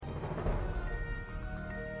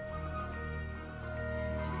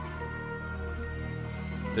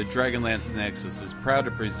the Dragonlance Nexus is proud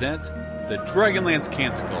to present the Dragonlance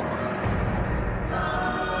Canticle.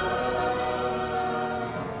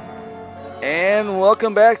 And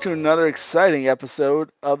welcome back to another exciting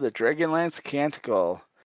episode of the Dragonlance Canticle,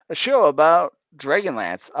 a show about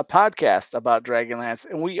Dragonlance, a podcast about Dragonlance,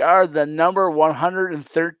 and we are the number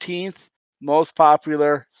 113th most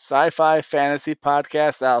popular sci-fi fantasy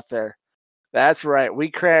podcast out there. That's right, we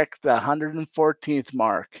cracked the 114th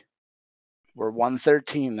mark. We're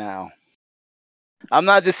 113 now. I'm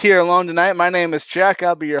not just here alone tonight. My name is Chuck.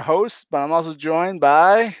 I'll be your host, but I'm also joined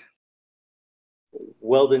by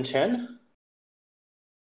Weldon Chen.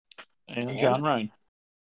 And John Ryan.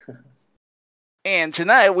 And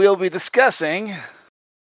tonight we'll be discussing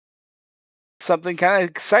something kind of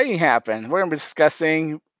exciting happened. We're going to be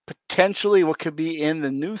discussing potentially what could be in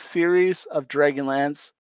the new series of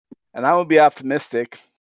Dragonlance. And I will be optimistic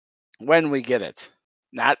when we get it.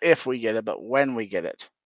 Not if we get it, but when we get it.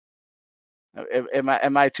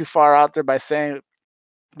 Am I too far out there by saying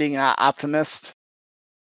being an optimist?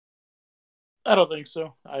 I don't think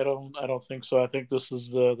so. I don't think so. I think this is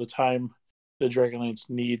the time the Dragonlance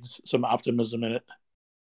needs some optimism in it.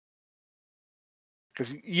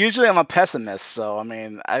 Because usually I'm a pessimist, so I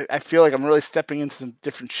mean, I feel like I'm really stepping into some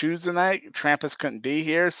different shoes tonight. Trampus couldn't be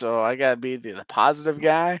here, so I gotta be the positive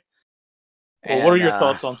guy. Well, what are your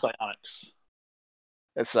thoughts on Psionics?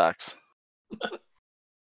 It sucks.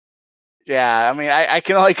 Yeah, I mean, I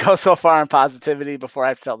can only go so far on positivity before I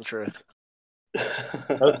have to tell the truth.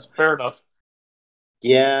 That's fair enough.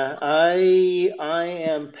 Yeah, I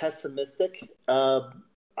am pessimistic.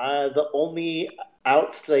 The only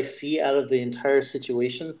outs that I see out of the entire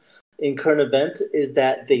situation in current events is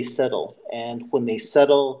that they settle. And when they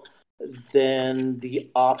settle, then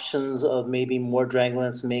the options of maybe more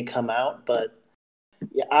Dragonlance may come out. But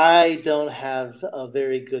yeah, I don't have a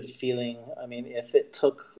very good feeling. I mean, if it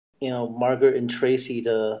took, Margaret and Tracy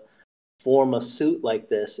to form a suit like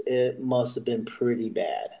this, it must have been pretty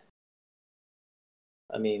bad.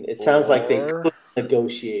 I mean, it sounds like they couldn't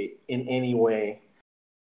negotiate in any way.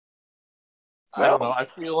 I don't know. I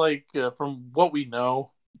feel like from what we know,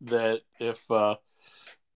 that if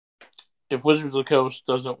Wizards of the Coast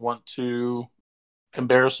doesn't want to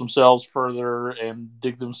embarrass themselves further and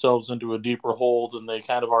dig themselves into a deeper hole than they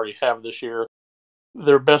kind of already have this year,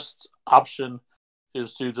 their best option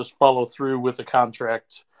is to just follow through with the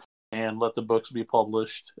contract and let the books be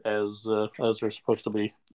published as they're supposed to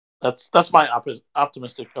be. That's my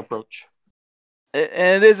optimistic approach.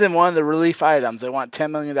 And it is in one of the relief items. They want $10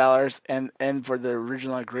 million and for the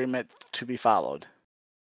original agreement to be followed.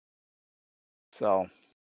 So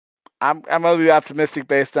I'm going to be optimistic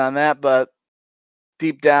based on that, but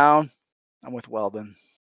deep down, I'm with Weldon.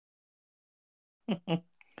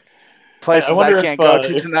 Places I can't go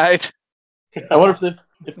to tonight. I wonder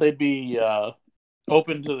if they'd be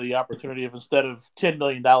open to the opportunity of, instead of $10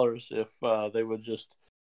 million, if they would just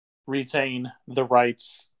retain the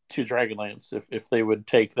rights to Dragonlance, if they would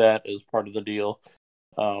take that as part of the deal.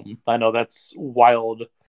 I know that's wild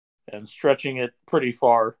and stretching it pretty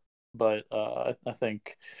far, but I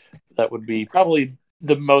think that would be probably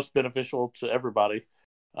the most beneficial to everybody,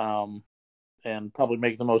 and probably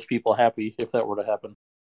make the most people happy if that were to happen.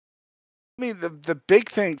 I mean, the big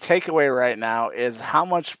takeaway right now is how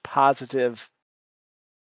much positive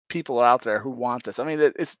people are out there who want this. I mean,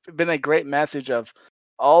 it's been a great message of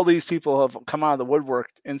all these people have come out of the woodwork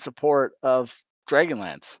in support of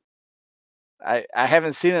Dragonlance. I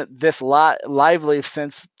haven't seen it this lively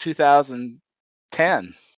since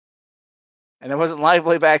 2010. And it wasn't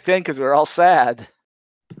lively back then because we were all sad.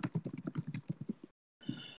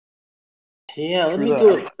 Yeah, let me do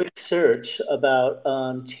a quick search about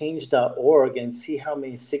change.org and see how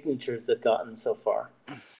many signatures they've gotten so far.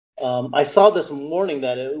 I saw this morning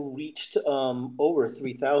that it reached over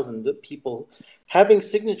 3,000 people having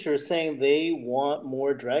signatures saying they want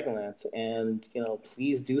more Dragonlance and,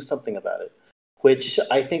 please do something about it, which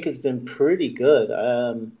I think has been pretty good.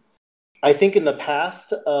 I think in the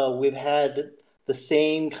past we've had the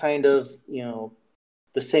same kind of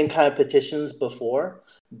petitions before,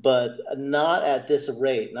 but not at this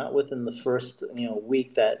rate, not within the first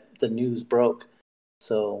week that the news broke.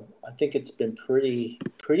 So I think it's been pretty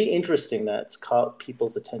interesting that it's caught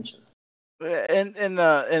people's attention. And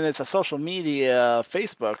it's a social media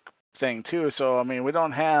Facebook thing too. So I mean, we're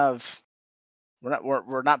not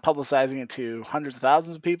publicizing it to hundreds of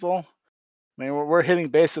thousands of people. I mean, we're hitting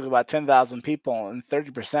basically about 10,000 people, and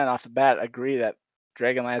 30% off the bat agree that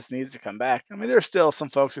Dragonlance needs to come back. I mean, there's still some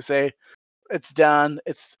folks who say it's done.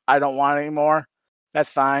 I don't want it anymore. That's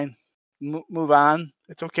fine. Move on.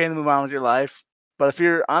 It's okay to move on with your life. But if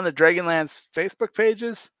you're on the Dragonlance Facebook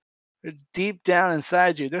pages, deep down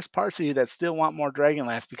inside you, there's parts of you that still want more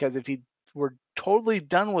Dragonlance, because if you were totally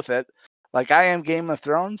done with it, like I am Game of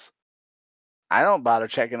Thrones, I don't bother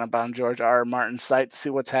checking up on George R. R. Martin's site to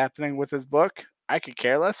see what's happening with his book. I could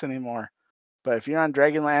care less anymore. But if you're on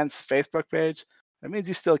Dragonlance Facebook page, that means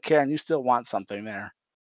you still care and you still want something there.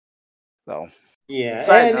 So, yeah.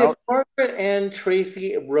 side And note, if Margaret and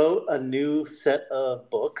Tracy wrote a new set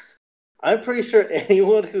of books, I'm pretty sure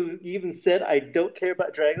anyone who even said I don't care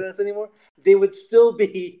about Dragonlance anymore, they would still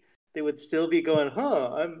be going,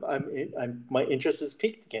 I'm my interest is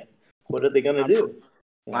piqued again. What are they gonna do?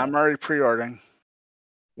 I'm already pre-ordering.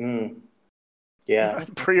 Yeah.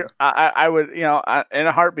 I would, in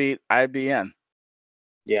a heartbeat, I'd be in.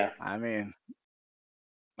 Yeah. I mean,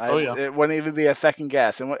 yeah. It wouldn't even be a second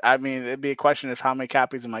guess. And I mean, it'd be a question of how many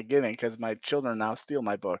copies am I getting, because my children now steal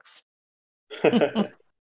my books.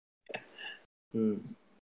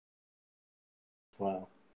 Wow.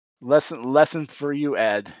 Lesson for you,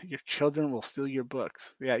 Ed. Your children will steal your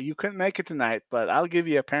books. Yeah, you couldn't make it tonight, but I'll give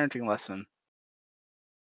you a parenting lesson.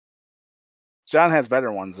 John has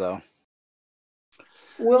better ones, though.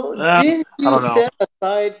 Well, didn't you set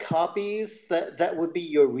aside copies that would be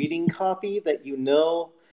your reading copy that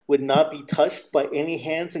would not be touched by any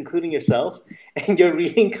hands, including yourself? And your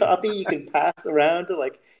reading copy you can pass around to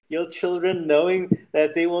like your children, knowing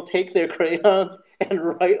that they will take their crayons and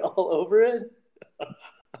write all over it?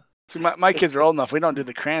 See, my kids are old enough. We don't do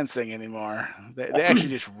the crayons thing anymore. They actually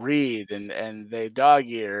just read and they dog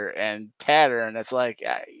ear and tatter, and it's like,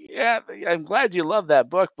 yeah, I'm glad you love that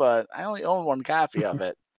book, but I only own one copy of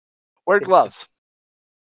it. Wear gloves.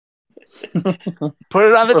 Put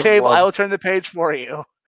it on the table. I will turn the page for you.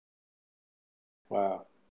 Wow.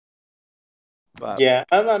 Yeah,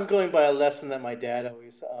 I'm going by a lesson that my dad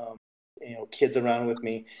always, kids around with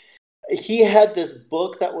me. He had this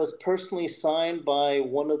book that was personally signed by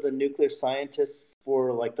one of the nuclear scientists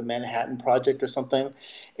for like the Manhattan Project or something.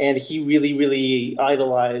 And he really, really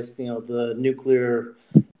idolized, the nuclear,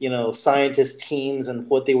 scientist teams and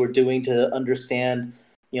what they were doing to understand,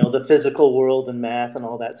 the physical world and math and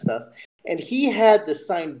all that stuff. And he had this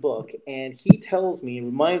signed book, and he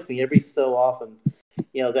reminds me every so often,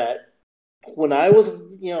 that when I was,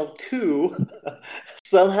 2,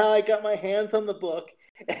 somehow I got my hands on the book,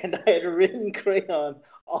 and I had written crayon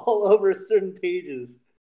all over certain pages,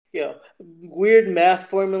 weird math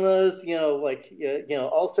formulas,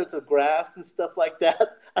 all sorts of graphs and stuff like that.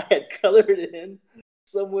 I had colored it in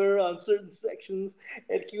somewhere on certain sections,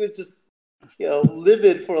 and he was just,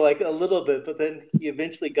 livid for like a little bit, but then he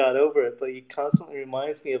eventually got over it. But he constantly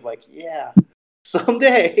reminds me of like, yeah,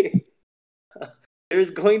 someday there's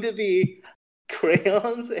going to be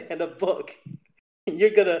crayons and a book.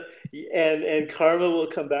 You're gonna and karma will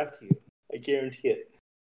come back to you. I guarantee it.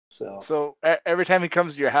 So every time he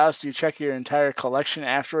comes to your house, do you check your entire collection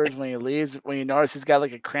afterwards when he leaves? When you notice he's got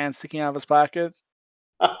like a crayon sticking out of his pocket?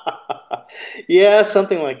 Yeah,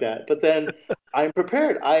 something like that. But then I'm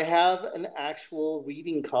prepared. I have an actual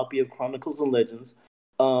reading copy of Chronicles and Legends.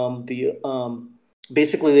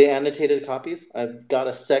 Basically the annotated copies. I've got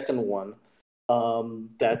a second one.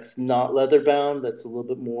 That's not leather bound. That's a little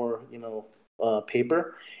bit more,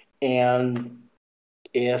 paper. And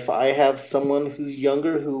if I have someone who's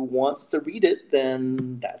younger who wants to read it,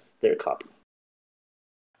 then that's their copy.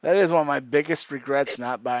 That is one of my biggest regrets,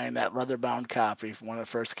 not buying that leather-bound copy when it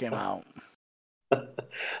first came out.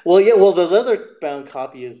 Well, the leather-bound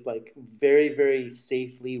copy is like very, very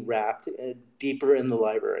safely wrapped deeper in the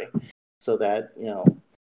library, so that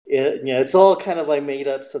it's all kind of like made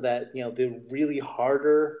up so that the really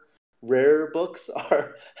harder, rarer books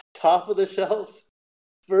are top of the shelves,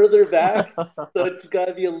 further back. So it's got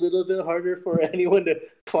to be a little bit harder for anyone to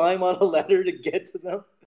climb on a ladder to get to them.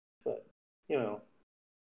 But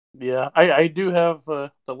Yeah, I do have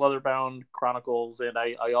the leather-bound Chronicles, and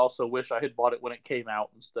I also wish I had bought it when it came out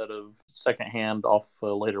instead of secondhand off a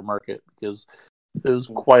later market, because it was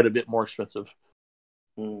quite a bit more expensive.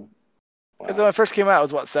 Wow. Because when it first came out, it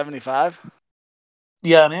was what, $75?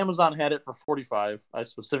 Yeah, and Amazon had it for $45. I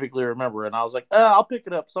specifically remember, and I was like, I'll pick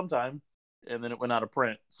it up sometime. And then it went out of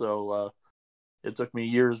print, so it took me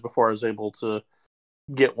years before I was able to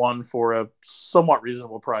get one for a somewhat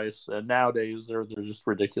reasonable price. And nowadays, they're just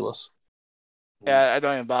ridiculous. Yeah, I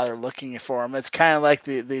don't even bother looking for them. It's kind of like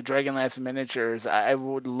the Dragonlance miniatures. I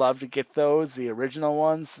would love to get those, the original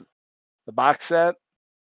ones, the box set.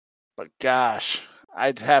 But gosh,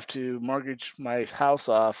 I'd have to mortgage my house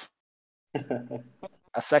off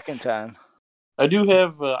a second time. I do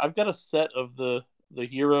have. I've got a set of the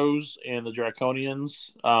heroes and the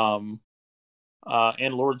Draconians,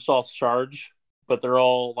 and Lord Salt's Charge. but they're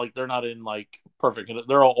all they're not in perfect.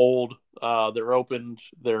 They're all old. They're opened.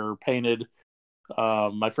 They're painted.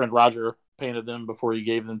 My friend Roger painted them before he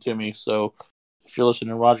gave them to me. So if you're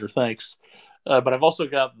listening, Roger, thanks. But I've also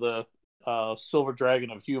got the Silver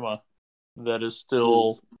Dragon of Huma that is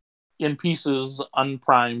still in pieces,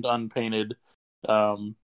 unprimed, unpainted. I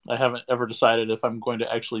haven't ever decided if I'm going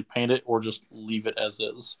to actually paint it or just leave it as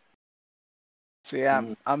is. See,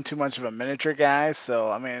 I'm too much of a miniature guy, so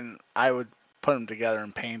I would put them together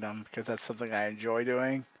and paint them because that's something I enjoy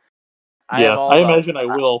doing. I imagine I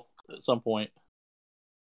will at some point.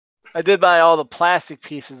 I did buy all the plastic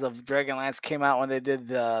pieces of Dragonlance came out when they did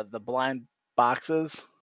the blind boxes.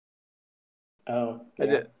 Oh,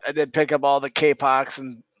 yeah. I did pick up all the K-Pox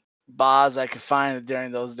and Boz I could find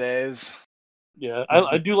during those days. Yeah,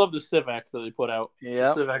 I do love the Civac that they put out.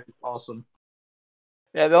 Yeah, the Civac is awesome.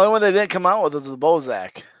 Yeah, the only one they didn't come out with was the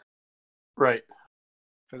Bozak. Right.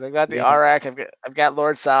 Because I've got the Arak, I've got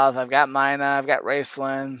Lord South, I've got Mina, I've got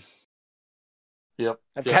Raceland. Yep.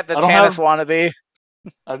 I've got the Tanis wannabe.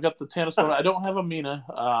 I've got the Tanis wannabe. I don't have a Mina,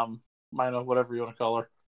 Mina, whatever you want to call her.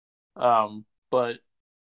 But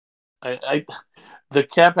I the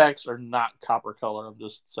Capacs are not copper color. I'm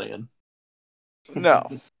just saying. No,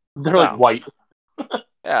 they're white.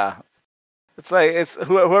 Yeah, it's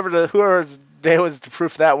whoever's day was to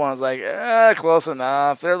proof that one was like, close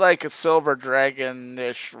enough. They're like a silver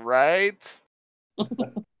dragon-ish, right?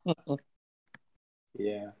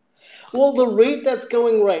 Yeah. Well, the rate that's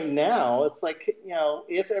going right now, it's like,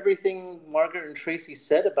 if everything Margaret and Tracy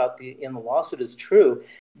said about in the lawsuit is true,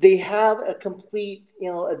 they have a complete,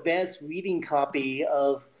 advanced reading copy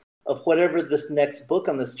of whatever this next book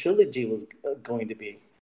on this trilogy was going to be.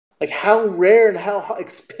 Like, how rare and how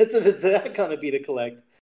expensive is that going to be to collect?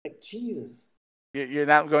 Like, Jesus. You're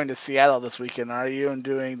not going to Seattle this weekend, are you? And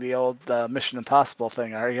doing the old Mission Impossible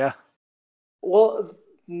thing, are you? Well,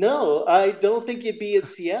 no, I don't think you'd be in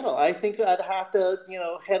Seattle. I think I'd have to,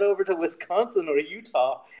 head over to Wisconsin or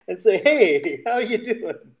Utah and say, "Hey, how are you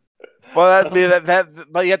doing?" Well, that'd be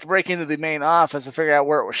that. But you have to break into the main office to figure out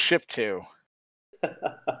where it was shipped to.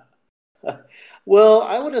 Well,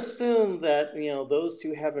 I would assume that those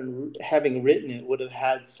two having written it would have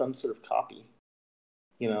had some sort of copy.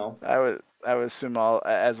 I would assume all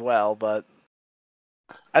as well, but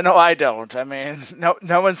I know I don't.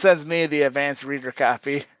 No one sends me the advanced reader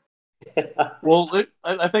copy. Well,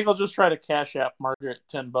 I think I'll just try to cash out Margaret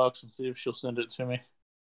 $10 and see if she'll send it to me.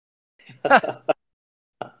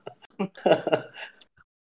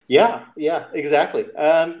 Yeah, exactly.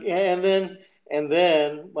 And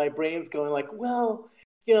then my brain's going like, well,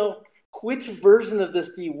 which version of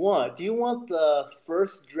this do you want? Do you want the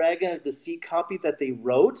first Dragon of Deceit copy that they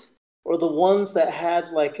wrote, or the ones that had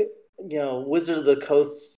Wizard of the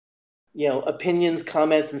Coast, opinions,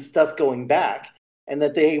 comments, and stuff going back, and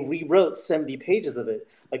that they rewrote 70 pages of it?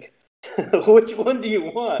 Like, which one do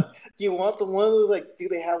you want? Do you want the one with do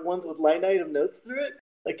they have ones with line item notes through it?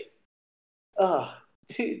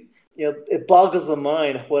 It boggles the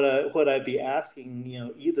mind what I'd be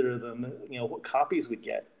asking, either of them, what copies we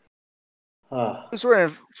get.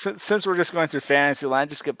 Since we're just going through Fantasyland,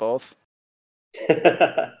 just get both.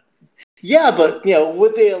 Yeah, but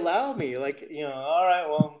would they allow me? All right,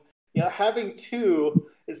 well, having two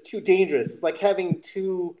is too dangerous. It's like having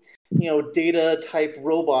two, data type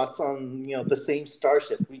robots on the same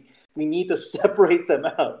starship. We need to separate them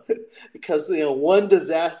out because one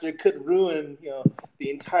disaster could ruin the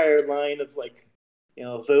entire line of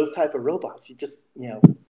those type of robots.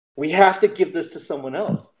 We have to give this to someone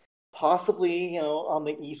else, possibly on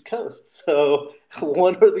the East Coast. So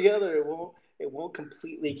one or the other, it won't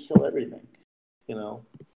completely kill everything.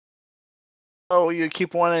 Oh, you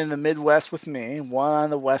keep one in the Midwest with me, one on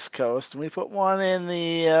the West Coast, and we put one in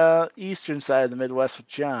the eastern side of the Midwest with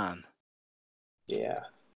John. Yeah.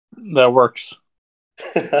 That works.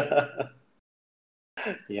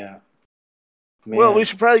 Yeah. Man. Well, we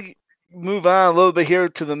should probably move on a little bit here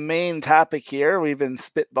to the main topic here. We've been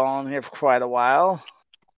spitballing here for quite a while,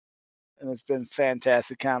 and it's been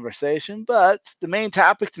fantastic conversation. But the main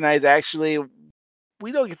topic tonight is actually,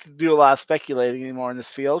 we don't get to do a lot of speculating anymore in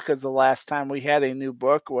this field because the last time we had a new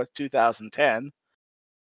book was 2010,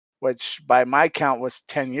 which by my count was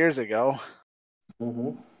 10 years ago.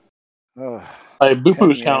 Mm-hmm. By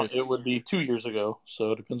Boo-Poo's count, it would be 2 years ago,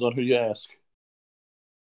 so it depends on who you ask.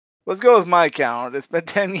 Let's go with my count. It's been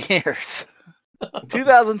 10 years.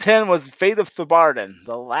 2010 was Fate of Thobarden,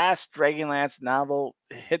 the last Dragonlance novel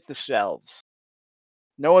hit the shelves.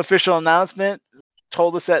 No official announcement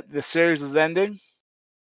told us that the series was ending.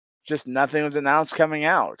 Just nothing was announced coming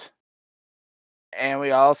out. And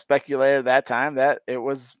we all speculated at that time that it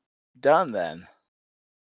was done then.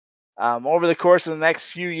 Over the course of the next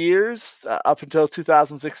few years, up until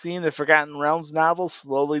 2016, the Forgotten Realms novels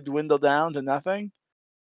slowly dwindled down to nothing.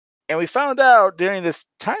 And we found out during this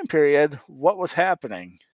time period what was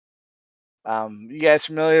happening. You guys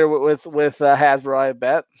familiar with Hasbro, I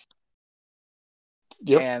bet?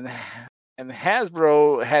 Yep. And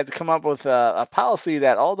Hasbro had come up with a policy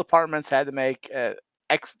that all departments had to make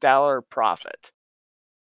X dollar profit.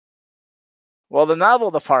 Well, the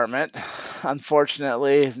novel department,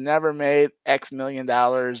 unfortunately, has never made X million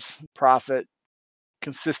dollars profit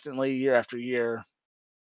consistently year after year,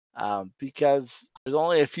 because there's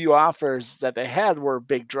only a few offers that they had were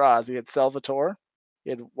big draws. You had Salvatore,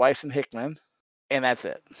 you had Weiss and Hickman, and that's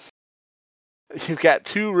it. You've got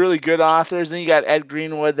two really good authors, and you got Ed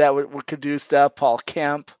Greenwood that could do stuff, Paul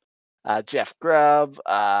Kemp, Jeff Grubb,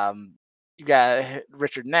 you got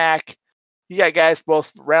Richard Knack. You got guys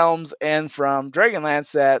both Realms and from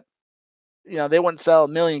Dragonlance that, they wouldn't sell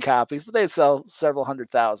 1 million copies, but they'd sell several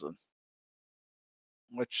 100,000,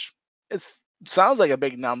 which sounds like a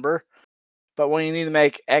big number. But when you need to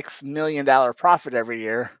make X million dollar profit every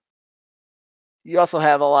year, you also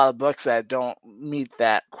have a lot of books that don't meet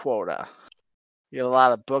that quota. You have a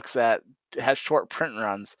lot of books that have short print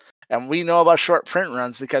runs. And we know about short print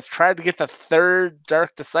runs because try to get the third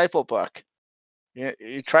Dark Disciple book.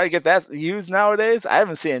 You try to get that used nowadays. I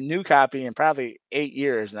haven't seen a new copy in probably 8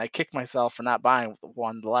 years, and I kicked myself for not buying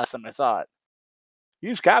one the last time I saw it.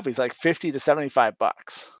 Used copies like $50 to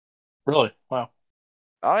 $75. Really? Wow.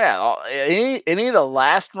 Oh yeah, any of the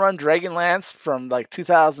last run Dragonlance from like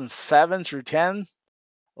 2007 through 10,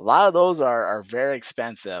 a lot of those are very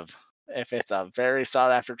expensive if it's a very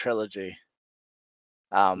sought after trilogy.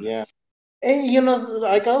 Yeah. And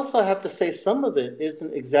I also have to say some of it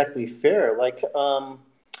isn't exactly fair. Like,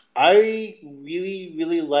 I really,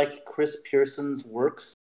 really like Chris Pearson's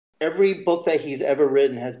works. Every book that he's ever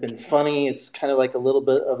written has been funny. It's kind of like a little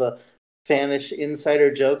bit of a fanish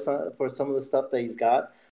insider jokes for some of the stuff that he's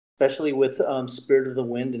got, especially with Spirit of the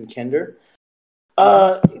Wind and Kender.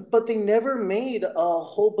 But they never made a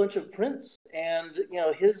whole bunch of prints. And,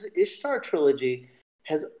 his Ishtar trilogy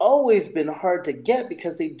has always been hard to get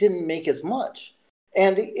because they didn't make as much.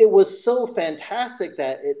 And it was so fantastic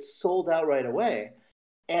that it sold out right away.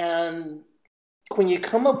 And when you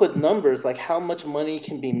come up with numbers like how much money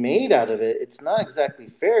can be made out of it, it's not exactly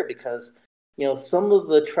fair because, some of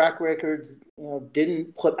the track records,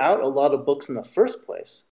 didn't put out a lot of books in the first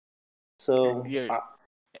place. So you're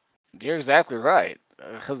exactly right.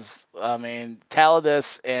 Because,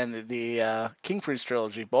 Taladus and the King Priest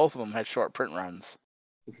trilogy, both of them had short print runs.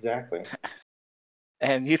 Exactly.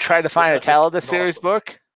 And you try to find a Taladus series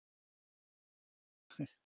book?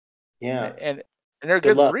 Yeah. And they're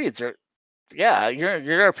good reads. You're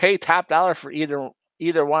going to pay top dollar for either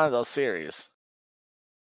one of those series.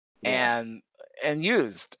 Yeah. And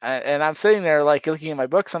used. And I'm sitting there like looking at my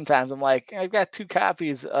book sometimes. I'm like, I've got 2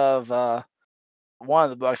 copies of one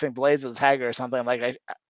of the books, I think Blades of the Tiger or something. Like, I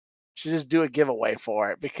should just do a giveaway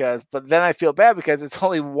for it but then I feel bad because it's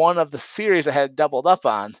only one of the series I had doubled up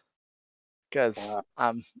on because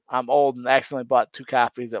I'm old and accidentally bought 2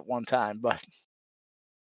 copies at one time. But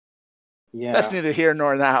yeah, that's neither here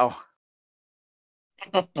nor now.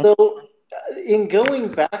 So, in going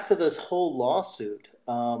back to this whole lawsuit,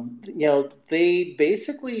 they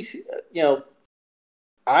basically,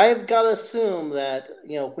 I've got to assume that,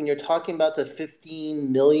 when you're talking about the 15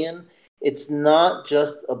 million, it's not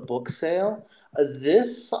just a book sale.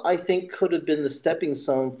 This, I think, could have been the stepping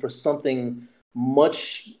stone for something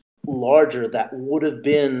much larger that would have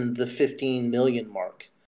been the 15 million mark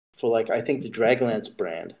for, I think, the Dragonlance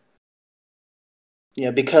brand.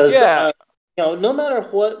 Because no matter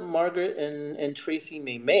what Margaret and Tracy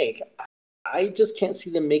may make, I just can't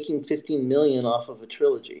see them making 15 million off of a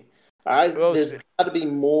trilogy. There's got to be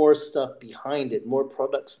more stuff behind it, more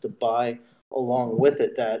products to buy along with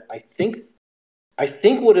it that I think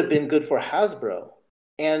would have been good for Hasbro.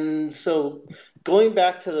 And so, going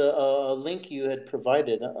back to the link you had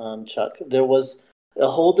provided, Chuck, there was a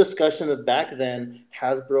whole discussion of back then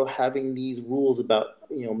Hasbro having these rules about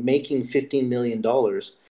making $15 million.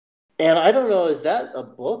 And I don't know, is that a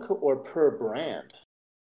book or per brand?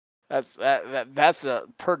 That's a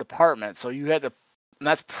per department. So you had to, and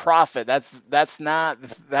that's profit.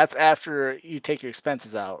 That's after you take your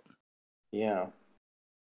expenses out. Yeah.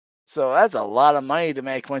 So that's a lot of money to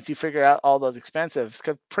make once you figure out all those expenses.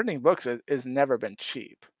 Because printing books has never been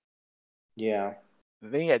cheap. Yeah.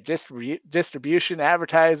 Then you got distribution,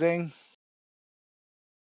 advertising,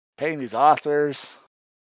 paying these authors.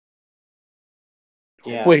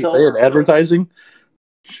 Yeah. Wait, they had advertising?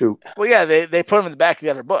 Shoot. Well, yeah, they put them in the back of the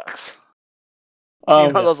other books.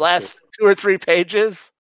 Those last 2 or 3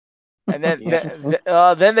 pages. And then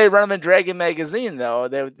then they run them in Dragon Magazine, though.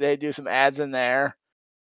 They do some ads in there.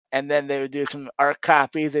 And then they would do some art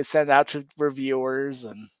copies they send out to reviewers.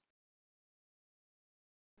 And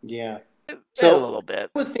yeah. So a little bit.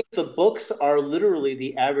 I would think the books are literally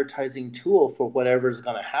the advertising tool for whatever's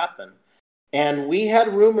going to happen. And we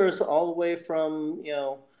had rumors all the way from,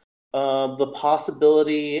 the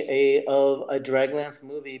possibility of a Dragonlance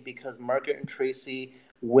movie because Margaret and Tracy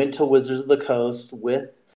went to Wizards of the Coast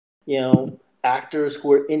with, actors who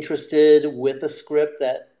were interested with a script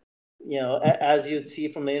that, as you'd see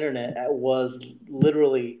from the internet, was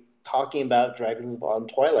literally talking about Dragons of the Autumn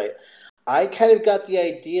Twilight. I kind of got the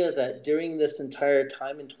idea that during this entire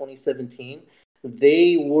time in 2017,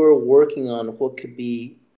 they were working on what could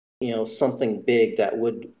be, something big that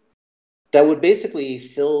would basically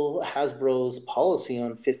fill Hasbro's policy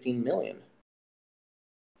on 15 million.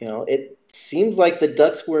 It seems like the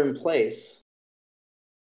ducks were in place.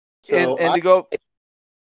 So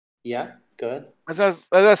yeah, go ahead. As I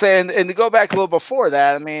was saying, and to go back a little before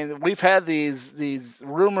that, I mean, we've had these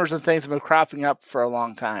rumors and things have been cropping up for a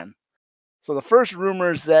long time. So the first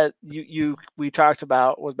rumors that we talked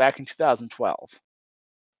about was back in 2012.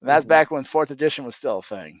 And that's back when 4th edition was still a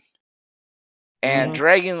thing. And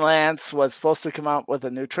Dragonlance was supposed to come out with a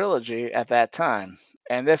new trilogy at that time.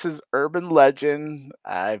 And this is urban legend.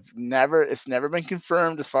 It's never been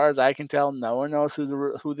confirmed as far as I can tell. No one knows who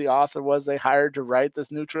the author was they hired to write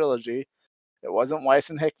this new trilogy. It wasn't Weiss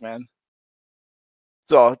and Hickman.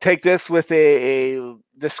 So take this with a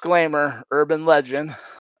disclaimer, urban legend.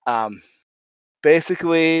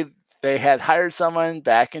 Basically, they had hired someone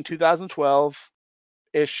back in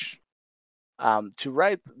 2012-ish to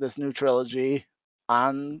write this new trilogy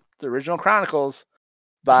on the original Chronicles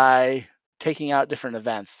by taking out different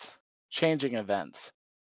events, changing events,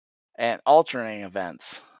 and altering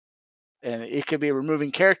events. And it could be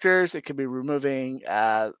removing characters. It could be removing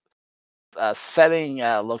setting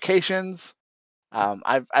locations.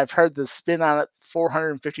 I've heard the spin on it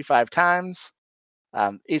 455 times.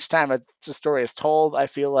 Each time a story is told, I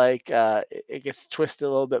feel like it gets twisted a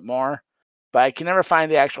little bit more, but I can never find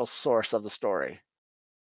the actual source of the story.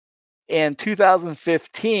 In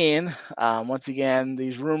 2015, once again,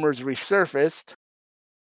 these rumors resurfaced.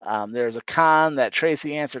 There's a con that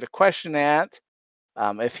Tracy answered a question at.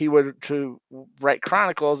 If he were to write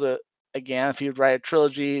Chronicles, again, if he would write a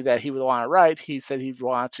trilogy that he would want to write, he said he'd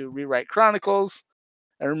want to rewrite Chronicles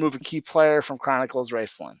and remove a key player from Chronicles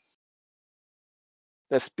Raceland.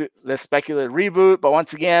 This speculated reboot, but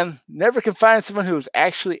once again, never can find someone who was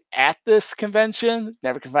actually at this convention.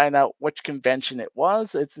 Never can find out which convention it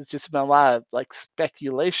was. It's just been a lot of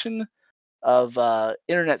speculation of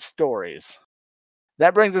internet stories.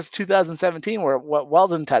 That brings us to 2017, where what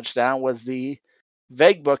Weldon touched on was the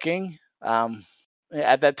vague booking.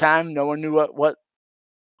 At that time, no one knew what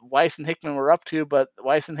Weiss and Hickman were up to, but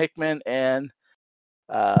Weiss and Hickman and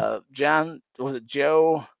John, was it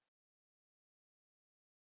Joe?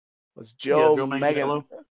 Was Joe Megan?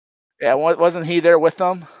 Yeah, wasn't he there with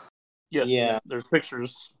them? Yes. Yeah. There's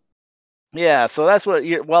pictures. Yeah, so that's what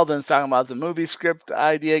Weldon's talking about. The movie script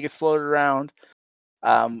idea gets floated around.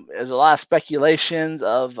 There's a lot of speculations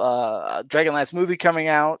of a Dragonlance movie coming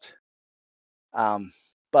out.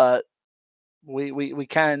 But we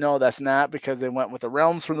kind of know that's not, because they went with the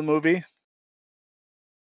realms for the movie.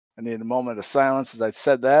 I need a moment of silence as I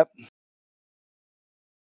said that.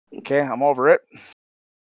 Okay, I'm over it.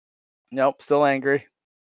 Nope, still angry.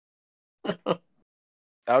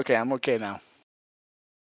 Okay, I'm okay now.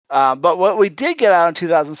 But what we did get out in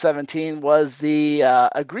 2017 was the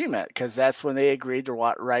agreement, because that's when they agreed to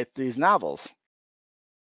write these novels.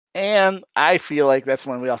 And I feel like that's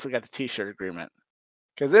when we also got the T-shirt agreement.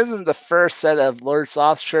 Because isn't the first set of Lord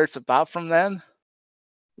Soth shirts about from then?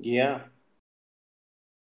 Yeah.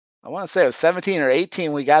 I want to say it was 17 or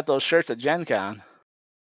 18 we got those shirts at Gen Con.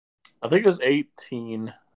 I think it was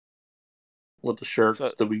 18 with the shirts.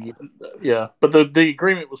 But the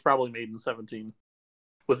agreement was probably made in 17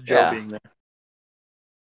 with Joe being there.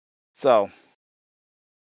 So,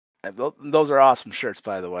 those are awesome shirts,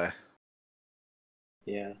 by the way.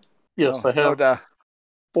 Yeah. Yes, I have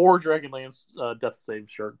 4 Dragonlance Death Save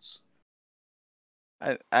shirts.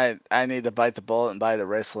 I need to bite the bullet and buy the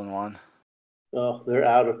Raceland one. Oh, they're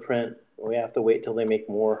out of print. We have to wait till they make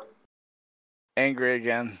more. Angry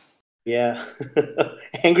again. Yeah.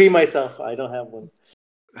 Angry myself. I don't have one.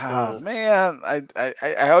 Oh, man.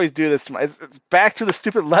 I always do this. It's back to the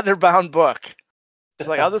stupid leather-bound book. It's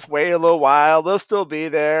like, I'll just wait a little while. They'll still be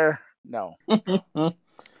there. No.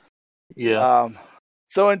 Yeah.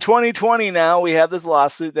 So in 2020 now, we have this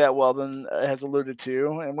lawsuit that Weldon has alluded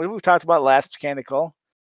to, and we've talked about Last Mechanical,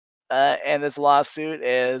 and this lawsuit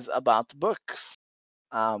is about the books.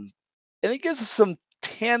 And it gives us some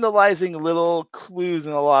tantalizing little clues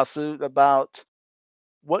in the lawsuit about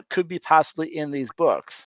what could be possibly in these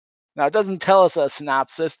books. Now, it doesn't tell us a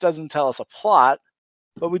synopsis, doesn't tell us a plot,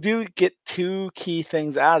 but we do get two key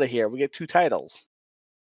things out of here. We get two titles.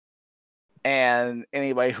 And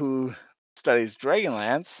anybody who studies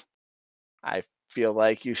Dragonlance, I feel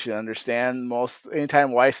like you should understand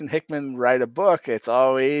anytime Weiss and Hickman write a book, it's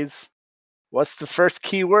always, what's the first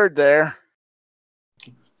key word there?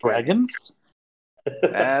 Dragons?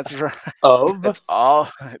 That's right. Of? It's all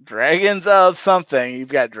dragons of something. You've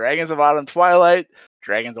got Dragons of Autumn Twilight,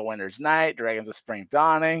 Dragons of Winter's Night, Dragons of Spring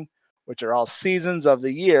Dawning, which are all seasons of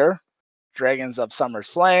the year. Dragons of Summer's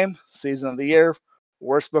Flame, season of the year,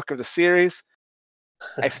 worst book of the series.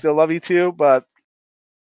 I still love you too, but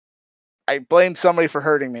I blame somebody for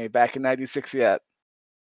hurting me back in '96 yet.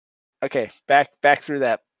 Okay, back through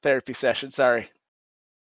that therapy session. Sorry.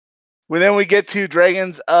 Then we get to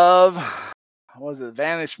Dragons of, what was it?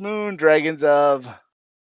 Vanished Moon, Dragons of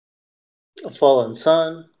Fallen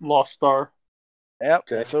Sun, Lost Star. Yep.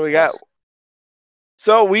 Dragons.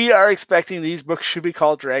 So we are expecting these books should be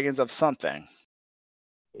called Dragons of something.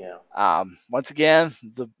 Yeah. Once again,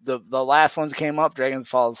 the last ones that came up: Dragons of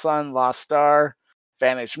Fallen Sun, Lost Star,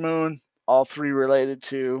 Vanished Moon, all three related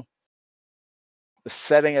to the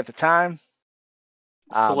setting at the time.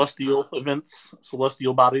 Celestial events,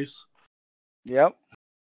 celestial bodies. Yep.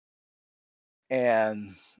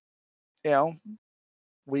 And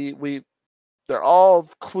we they're all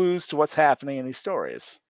clues to what's happening in these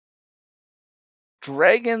stories.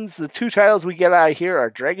 Dragons, the two titles we get out of here are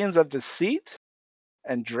Dragons of Deceit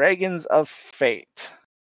and Dragons of Fate.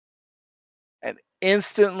 And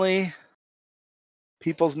instantly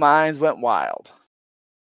people's minds went wild.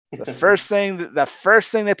 The first thing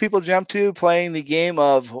that people jumped to playing the game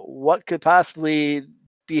of what could possibly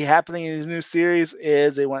be happening in these new series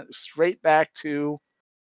is they went straight back to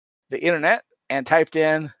the internet and typed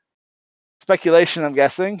in speculation, I'm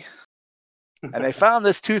guessing. And they found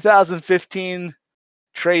this 2015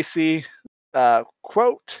 Tracy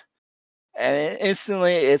quote. And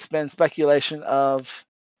instantly it's been speculation of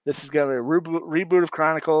this is going to be a reboot of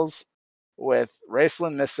Chronicles with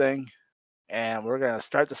Raistlin missing. And we're going to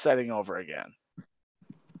start the setting over again.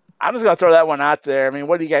 I'm just going to throw that one out there. I mean,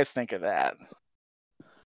 what do you guys think of that?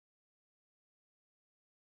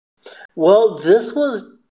 Well, this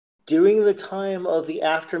was during the time of the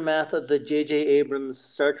aftermath of the J.J. Abrams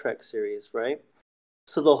Star Trek series, right?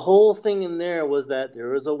 So the whole thing in there was that there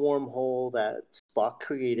was a wormhole that Spock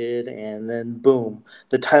created, and then boom,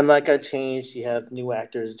 the timeline got changed. You have new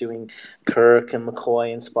actors doing Kirk and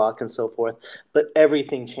McCoy and Spock and so forth, but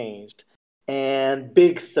everything changed. And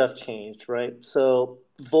big stuff changed, right? So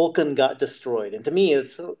Vulcan got destroyed. And to me,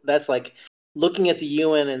 that's like looking at the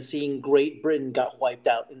UN and seeing Great Britain got wiped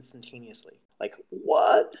out instantaneously. Like,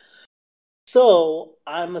 what? So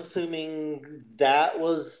I'm assuming that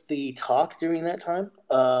was the talk during that time.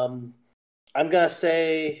 I'm going to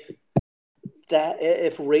say that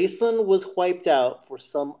if Raistlin was wiped out for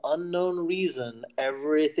some unknown reason,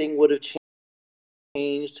 everything would have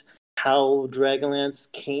changed how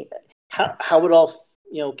Dragonlance came... How it all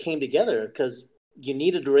came together, because you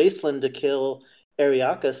needed Raistlin to kill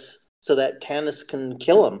Ariakas so that Tanis can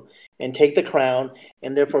kill him and take the crown,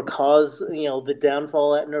 and therefore cause the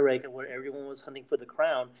downfall at Nareka, where everyone was hunting for the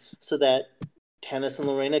crown, so that Tanis and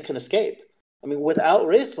Lorena can escape. I mean, without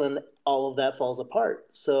Raistlin, all of that falls apart.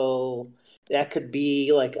 So that could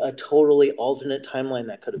be like a totally alternate timeline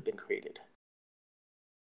that could have been created.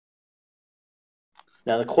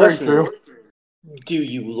 Now the question is,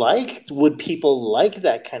 would people like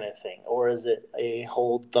that kind of thing? Or is it a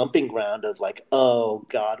whole dumping ground of like, oh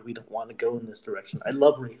God, we don't want to go in this direction. I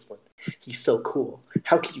love Raistlin. He's so cool.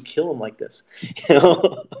 How could you kill him like this?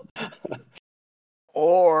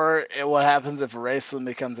 Or what happens if Raistlin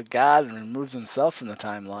becomes a god and removes himself from the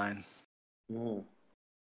timeline?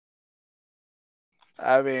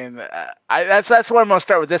 I mean, that's where I'm going to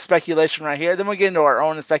start with this speculation right here. Then we'll get into our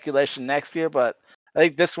own speculation next year, but I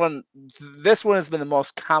think this one has been the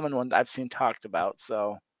most common one I've seen talked about.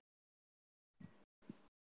 So,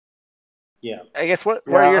 yeah, I guess what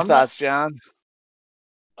are your thoughts, John?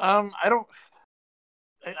 I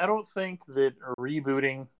don't think that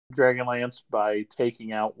rebooting Dragonlance by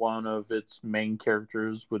taking out one of its main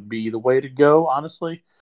characters would be the way to go. Honestly,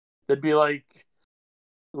 that'd be like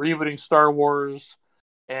rebooting Star Wars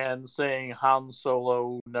and saying Han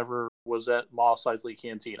Solo never was at Mos Eisley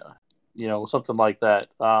Cantina. Something like that.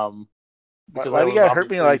 because Why I do you was gotta hurt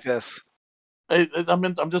me obviously. like this?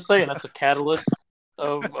 I'm just saying that's a catalyst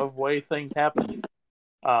of way things happen.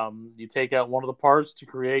 You take out one of the parts to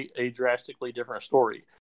create a drastically different story.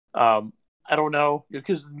 I don't know,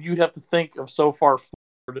 because you'd have to think of so far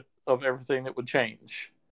forward of everything that would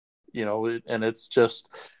change, and it's just,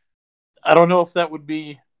 I don't know if that would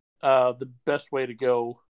be the best way to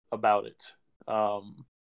go about it.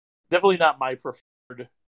 Definitely not my preferred,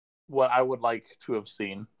 what I would like to have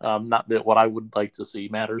seen. Not that what I would like to see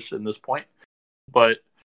matters in this point, but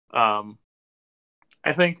um,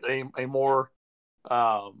 I think a more,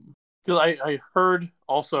 because I heard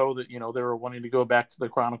also that they were wanting to go back to the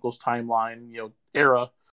Chronicles timeline, era,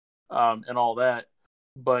 and all that,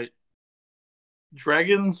 but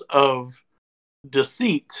Dragons of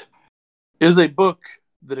Deceit is a book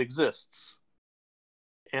that exists,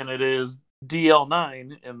 and it is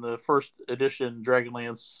DL9 in the first edition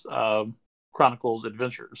Dragonlance Chronicles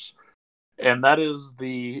Adventures, and that is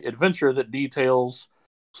the adventure that details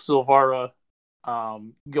Silvara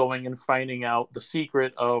going and finding out the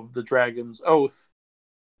secret of the dragon's oath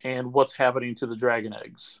and what's happening to the dragon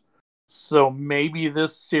eggs. So maybe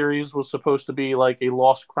this series was supposed to be like a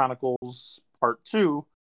Lost Chronicles Part 2,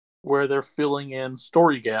 where they're filling in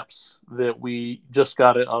story gaps that we just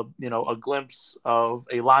got a glimpse of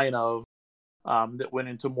a line of, that went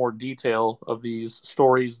into more detail of these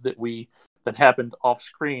stories that happened off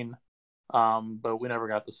screen, but we never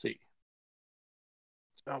got to see.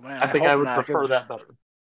 Oh man, I think I hope would not, prefer that better.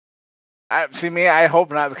 I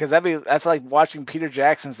hope not, because that's like watching Peter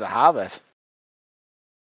Jackson's The Hobbit.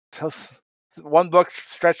 So one book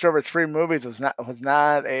stretched over 3 movies was not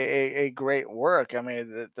a great work. I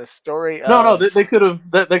mean, the story No, of they could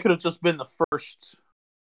have just been the first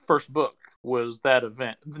book was that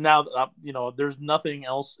event. Now, there's nothing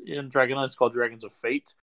else in Dragonlance called Dragons of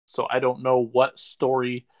Fate, so I don't know what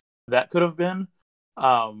story that could have been.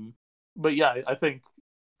 But yeah, I think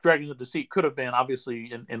Dragons of Deceit could have been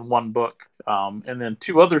obviously in one book, and then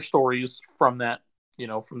 2 other stories from that,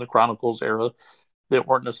 from the Chronicles era that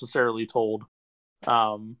weren't necessarily told.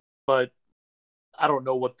 But I don't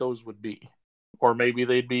know what those would be, or maybe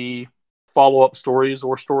they'd be follow-up stories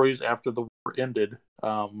or stories after the war ended,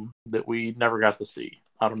 that we never got to see.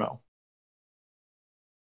 I don't know.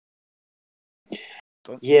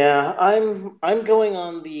 Yeah, I'm going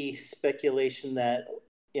on the speculation that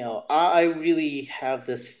I really have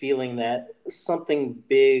this feeling that something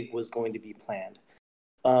big was going to be planned.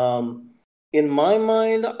 In my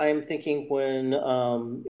mind, I'm thinking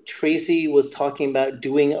when Tracy was talking about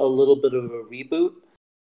doing a little bit of a reboot,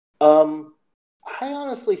 I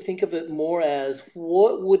honestly think of it more as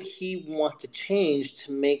what would he want to change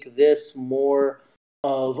to make this more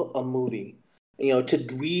of a movie? To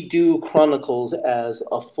redo Chronicles as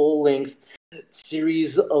a full-length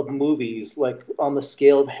series of movies, like on the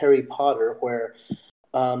scale of Harry Potter, where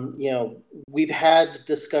we've had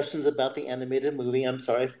discussions about the animated movie. I'm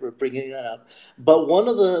sorry for bringing that up, but one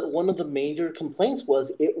of the major complaints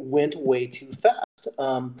was it went way too fast.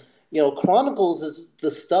 Chronicles is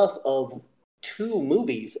the stuff of 2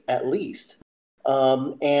 movies at least,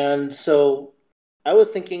 and so I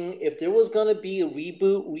was thinking if there was going to be a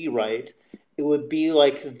reboot rewrite, it would be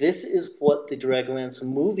like this is what the Dragonlance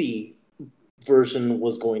movie version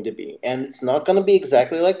was going to be, and it's not going to be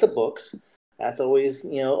exactly like the books. That's always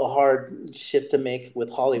a hard shift to make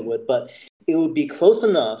with Hollywood, but it would be close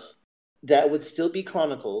enough that would still be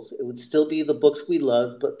Chronicles. It would still be the books we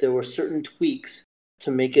love, but there were certain tweaks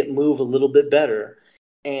to make it move a little bit better,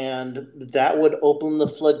 and that would open the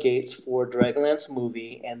floodgates for Dragonlance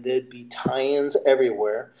movie, and there'd be tie-ins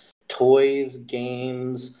everywhere: toys,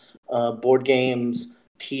 games, board games,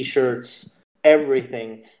 T-shirts,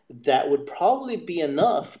 everything. That would probably be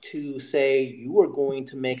enough to say you are going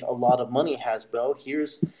to make a lot of money, Hasbro.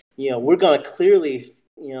 Here's, we're going to clearly,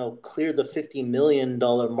 clear the $50 million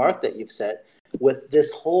mark that you've set with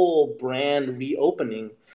this whole brand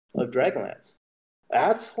reopening of Dragonlance.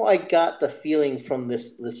 That's why I got the feeling from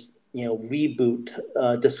this reboot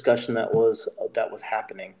discussion that was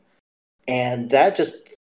happening, and that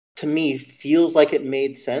just to me feels like it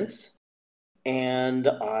made sense, and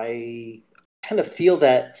I kind of feel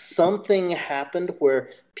that something happened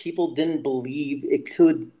where people didn't believe it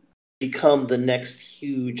could become the next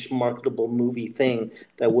huge marketable movie thing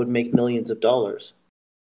that would make millions of dollars.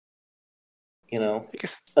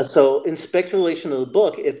 So in speculation of the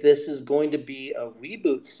book, if this is going to be a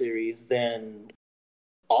reboot series, then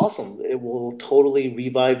awesome. It will totally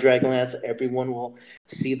revive Dragonlance. Everyone will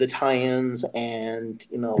see the tie-ins, and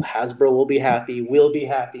Hasbro will be happy. We'll be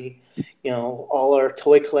happy. All our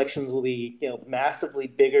toy collections will be massively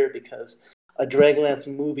bigger because a Dragonlance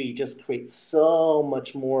movie just creates so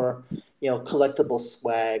much more, collectible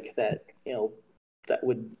swag that that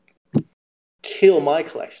would kill my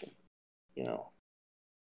collection. Yeah,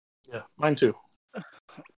 mine too.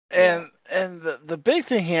 And the big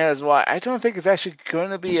thing here is why I don't think it's actually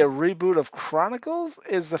going to be a reboot of Chronicles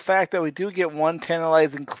is the fact that we do get one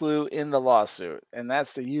tantalizing clue in the lawsuit, and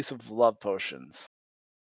that's the use of love potions.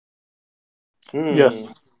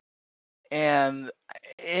 Yes. And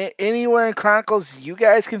anywhere in Chronicles, you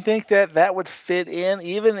guys can think that would fit in,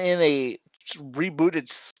 even in a rebooted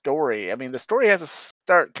story. I mean, the story has to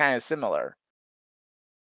start kind of similar.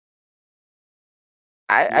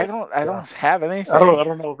 I don't have anything. I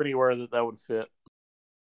don't know of anywhere that would fit.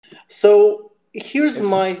 So here's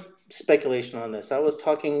my speculation on this. I was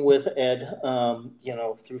talking with Ed,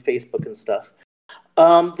 through Facebook and stuff.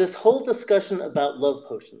 This whole discussion about love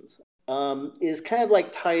potions is kind of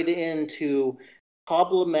like tied into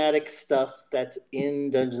problematic stuff that's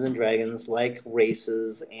in Dungeons and Dragons, like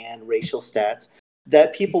races and racial stats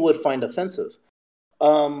that people would find offensive.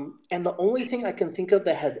 And the only thing I can think of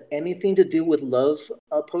that has anything to do with love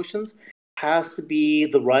potions has to be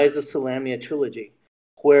the Rise of Solamnia trilogy,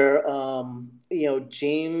 where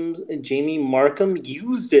Jamie Markham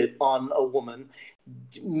used it on a woman,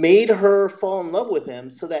 made her fall in love with him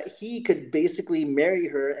so that he could basically marry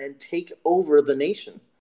her and take over the nation.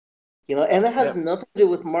 And that has nothing to do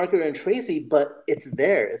with Margaret and Tracy, but it's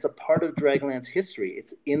there. It's a part of Dragonlance history.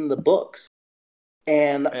 It's in the books.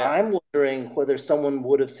 And I'm wondering whether someone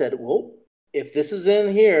would have said, well, if this is in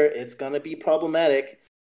here, it's going to be problematic.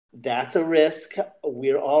 That's a risk.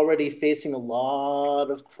 We're already facing a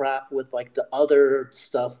lot of crap with like the other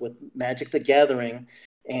stuff with Magic the Gathering.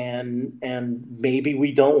 And maybe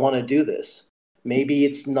we don't want to do this. Maybe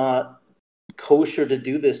it's not kosher to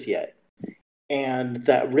do this yet. And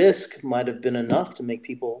that risk might have been enough to make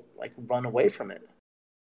people like run away from it.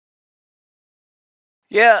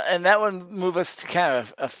 Yeah, and that would move us to kind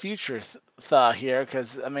of a future thought here,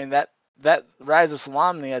 because I mean that Rise of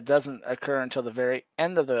Solamnia doesn't occur until the very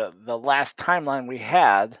end of the last timeline we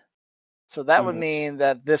had, so that would mean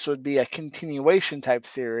that this would be a continuation type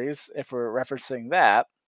series if we're referencing that.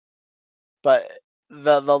 But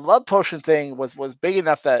the love potion thing was big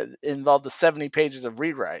enough that it involved the 70 pages of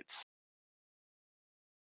rewrites.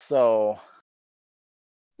 So.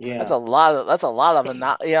 Yeah. That's a lot of a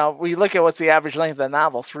novel. We look at what's the average length of the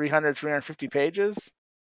novel, 300, 350 pages.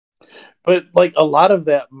 But like a lot of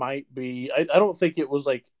that might be, I don't think it was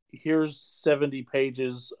like, here's 70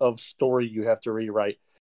 pages of story you have to rewrite.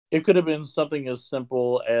 It could have been something as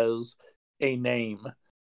simple as a name,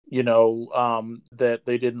 that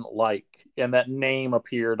they didn't like. And that name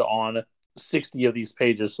appeared on 60 of these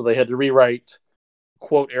pages. So they had to rewrite,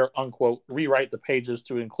 quote, unquote, rewrite the pages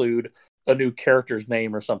to include a new character's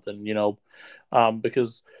name or something,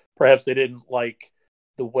 because perhaps they didn't like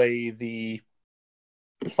the way the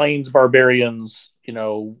Plains barbarians,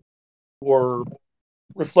 were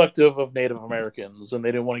reflective of Native Americans, and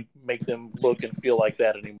they didn't want to make them look and feel like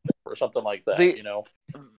that anymore, or something like that.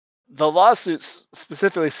 The lawsuit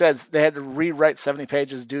specifically says they had to rewrite 70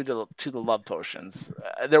 pages due to the love potions.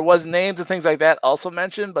 There was names and things like that also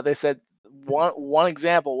mentioned, but they said one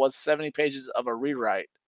example was 70 pages of a rewrite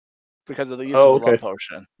because of the use of the love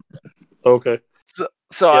potion. Okay.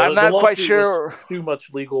 So I'm not quite sure. Too much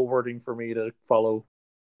legal wording for me to follow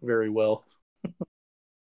very well.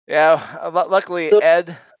 Yeah, luckily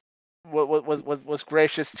Ed was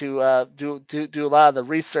gracious to do a lot of the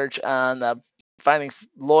research on finding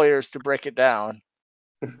lawyers to break it down.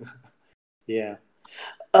 Yeah.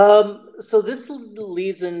 So this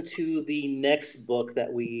leads into the next book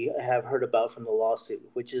that we have heard about from the lawsuit,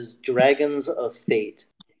 which is Dragons of Fate.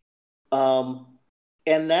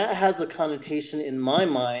 And that has the connotation in my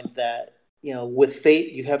mind that, with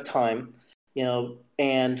fate, you have time,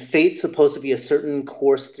 and fate's supposed to be a certain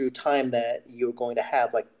course through time that you're going to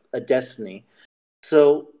have, like a destiny.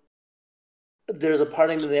 So there's a part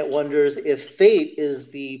of me that wonders if fate is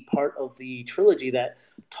the part of the trilogy that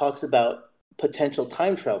talks about potential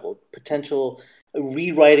time travel, potential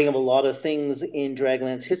rewriting of a lot of things in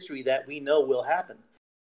Dragonlance history that we know will happen.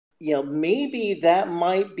 Maybe that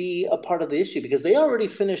might be a part of the issue because they already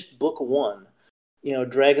finished book 1,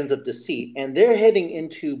 Dragons of Deceit, and they're heading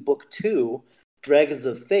into book 2, Dragons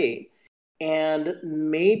of Fate, and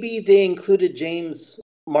maybe they included James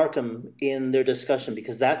Markham in their discussion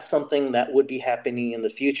because that's something that would be happening in the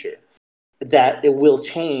future, that it will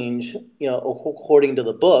change, according to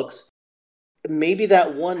the books. Maybe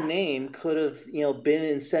that one name could have, been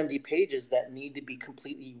in 70 pages that need to be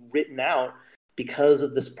completely written out because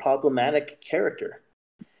of this problematic character,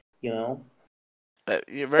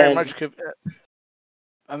 You very And- much could.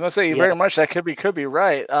 I'm gonna say you Yeah. very much that could be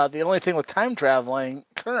right. The only thing with time traveling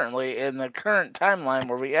currently in the current timeline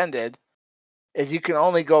where we ended is you can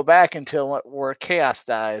only go back until where chaos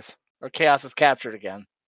dies or chaos is captured again,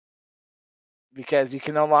 because you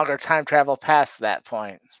can no longer time travel past that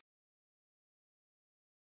point.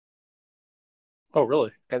 Oh,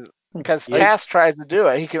 really? Because Yeah. Task tries to do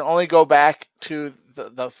it, he can only go back to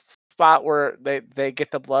the spot where they get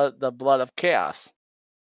the blood of chaos.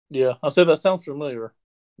 Yeah, I'll say that sounds familiar.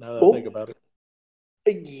 Now that I think about it.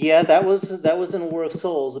 Yeah, that was in War of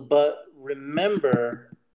Souls, but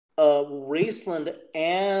remember, Raceland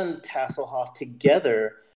and Tasselhoff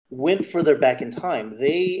together went further back in time.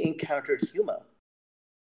 They encountered Huma.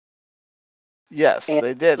 Yes, And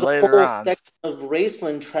they did there's a later whole on. section of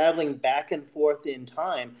Raceland traveling back and forth in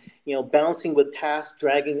time, bouncing with Task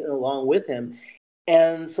dragging along with him.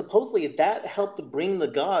 And supposedly that helped to bring the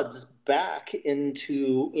gods back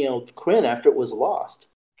into, Krynn after it was lost.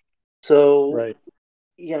 So, Right.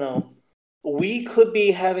 We could be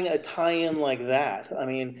having a tie-in like that. I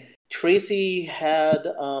mean, Tracy had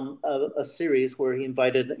a series where he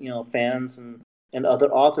invited, fans and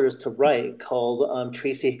other authors to write called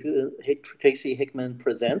Tracy Hickman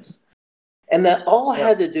Presents, and that all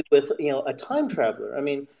had to do with a time traveler. I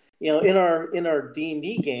mean, in our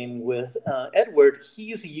D&D game with Edward,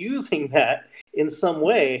 he's using that in some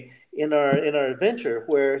way in our adventure,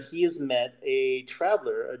 where he has met a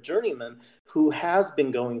traveler, a journeyman who has been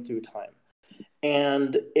going through time.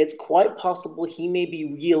 And it's quite possible he may be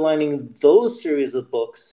realigning those series of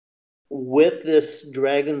books with this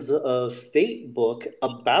Dragons of Fate book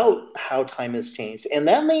about how time has changed. And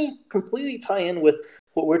that may completely tie in with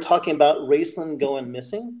what we're talking about, Raceland going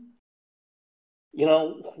missing.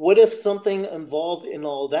 What if something involved in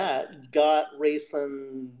all that got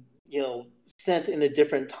Raceland, sent in a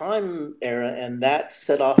different time era, and that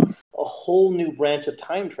set off a whole new branch of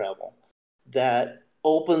time travel that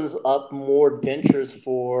opens up more adventures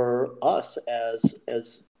for us as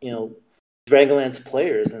Dragonlance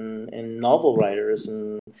players and novel writers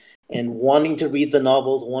and wanting to read the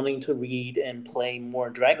novels, wanting to read and play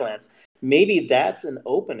more Dragonlance. Maybe that's an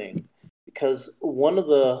opening, because one of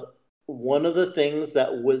the things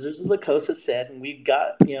that Wizards of the Coast has said, and we've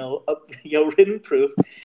got written proof,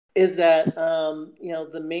 is that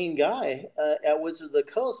the main guy at Wizards of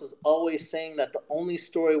the Coast was always saying that the only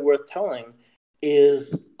story worth telling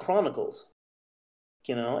is Chronicles.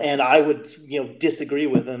 And I would disagree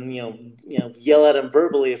with him, yell at him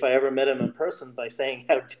verbally if I ever met him in person by saying,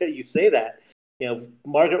 "How dare you say that?"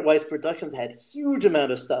 Margaret Weis Productions had huge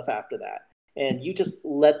amount of stuff after that, and you just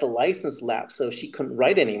let the license lapse, so she couldn't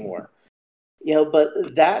write anymore.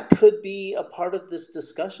 But that could be a part of this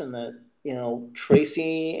discussion that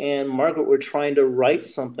Tracy and Margaret were trying to write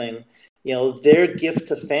something. Their gift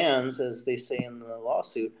to fans, as they say in the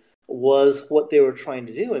lawsuit, was what they were trying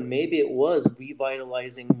to do, and maybe it was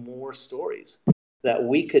revitalizing more stories that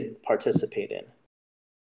we could participate in.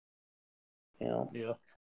 Yeah.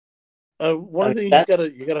 One thing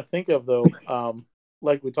you gotta think of, though,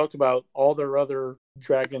 like we talked about, all their other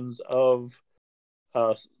Dragons of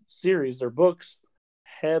series, their books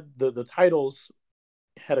had the titles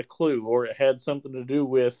had a clue, or it had something to do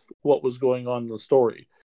with what was going on in the story.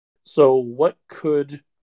 So what could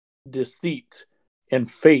Deceit and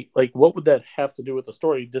Fate, like, what would that have to do with the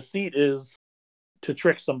story? Deceit is to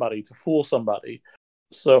trick somebody, to fool somebody.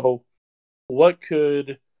 So what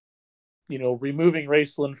could, removing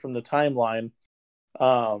Raceland from the timeline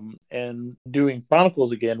and doing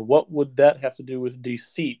Chronicles again, what would that have to do with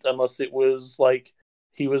Deceit, unless it was like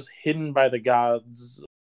he was hidden by the gods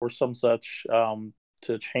or some such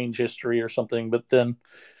to change history or something? But then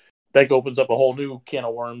that opens up a whole new can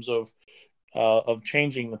of worms of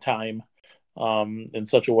changing the time in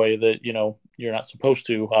such a way that you're not supposed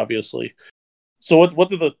to, obviously. So what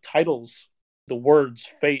do the titles, the words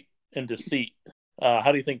Fate and Deceit,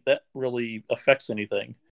 how do you think that really affects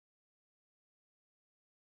anything?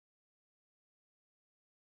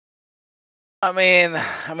 I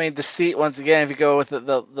mean, deceit. Once again, if you go with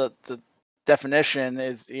the definition,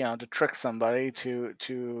 is to trick somebody,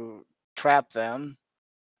 to trap them,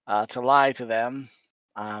 to lie to them.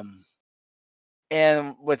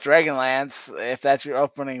 And with Dragonlance, if that's your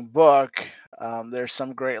opening book, there's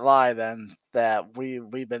some great lie then that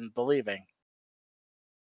we've been believing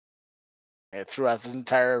throughout this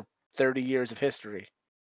entire 30 years of history.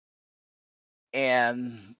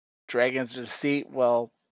 And Dragons of Deceit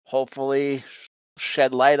will hopefully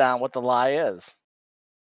shed light on what the lie is.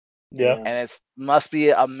 Yeah. And it must be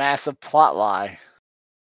a massive plot lie.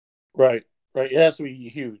 Right. It has to be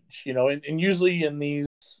huge, and usually in these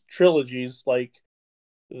trilogies, like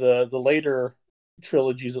the later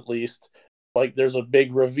trilogies, at least, like there's a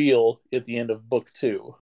big reveal at the end of book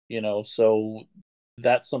 2. So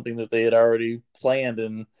that's something that they had already planned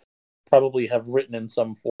and probably have written in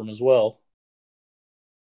some form as well.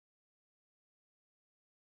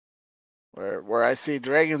 Where I see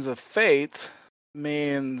Dragons of Fate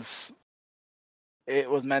means it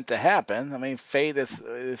was meant to happen. I mean, fate is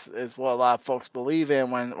what a lot of folks believe in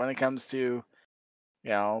when it comes to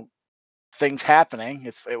things happening.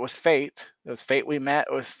 It was fate. It was fate we met.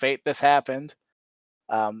 It was fate this happened.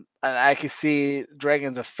 And I can see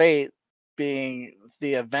Dragons of Fate being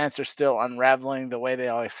the events are still unraveling the way they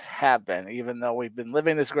always have been, even though we've been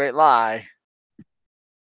living this great lie.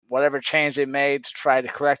 Whatever change they made to try to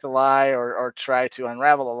correct the lie or try to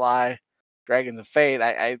unravel the lie, Dragons of Fate,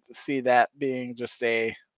 I see that being just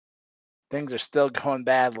things are still going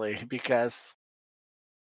badly because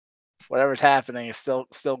whatever's happening is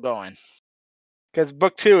still going. Because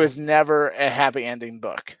book 2 is never a happy ending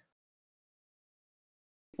book.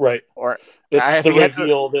 Right. Or it's the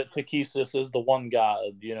reveal that Takesis is the one god,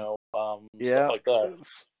 stuff like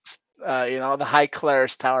that. The High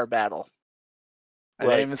Claris Tower battle. I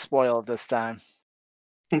Right. didn't even spoil it this time.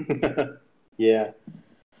 Yeah.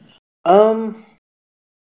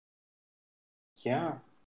 Yeah.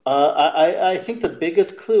 I think the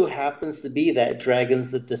biggest clue happens to be that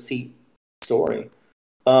Dragons of Deceit story.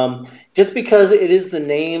 Just because it is the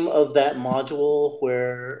name of that module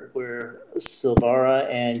where Silvara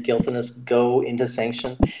and Gilthanas go into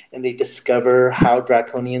Sanction and they discover how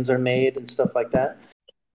Draconians are made and stuff like that.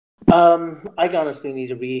 I honestly need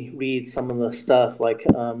to read some of the stuff like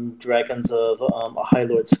Dragons of a High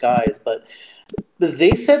Lord Skies, but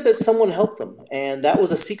they said that someone helped them, and that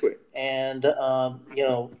was a secret. And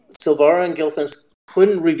Silvara and Gilthanas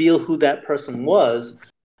couldn't reveal who that person was,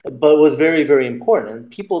 but was very, very important. And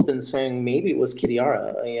people have been saying maybe it was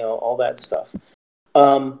Kitiara, all that stuff.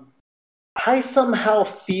 I somehow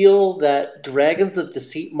feel that Dragons of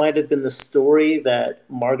Deceit might have been the story that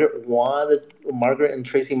Margaret and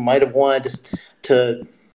Tracy might have wanted to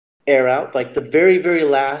air out. Like the very, very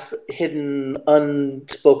last hidden,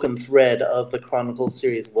 unspoken thread of the Chronicle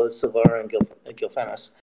series was Silvara and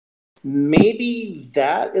Gilthanas. Maybe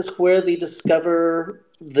that is where they discover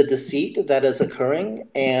the deceit that is occurring,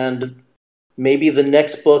 and maybe the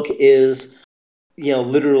next book is,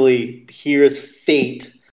 literally here's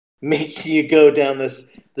fate making you go down this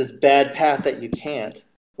bad path that you can't,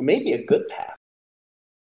 or maybe a good path.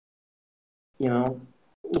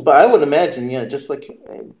 But I would imagine, just like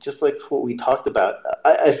what we talked about,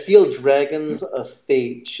 I feel Dragons of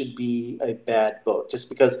Fate should be a bad book, just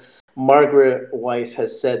because Margaret Weis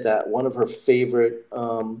has said that one of her favorite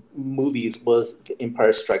movies was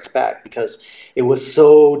Empire Strikes Back because it was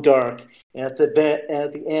so dark, and at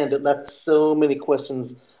the end it left so many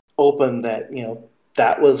questions open that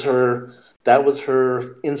that was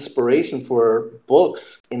her inspiration for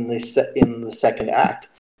books in the second act,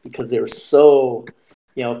 because they were so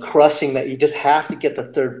crushing that you just have to get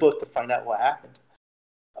the third book to find out what happened.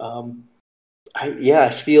 I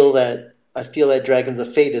feel that Dragons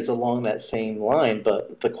of Fate is along that same line,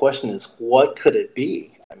 but the question is, what could it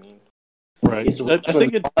be? I mean, right. I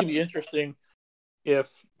think it's going to be interesting if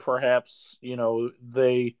perhaps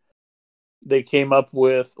they came up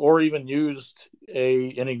with or even used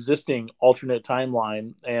an existing alternate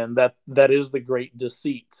timeline, and that is the great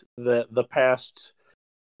deceit, that the past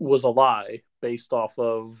was a lie based off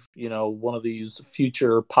of one of these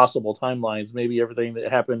future possible timelines. Maybe everything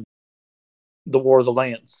that happened, the War of the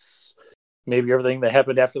Lance, maybe everything that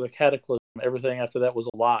happened after the Cataclysm, everything after that was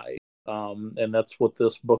a lie, and that's what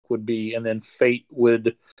this book would be. And then fate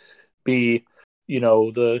would be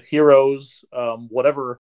the heroes,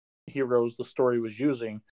 whatever heroes the story was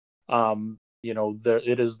using,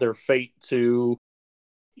 it is their fate to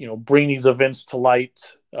bring these events to light,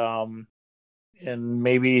 and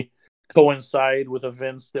maybe coincide with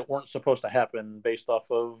events that weren't supposed to happen based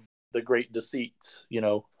off of the great deceit,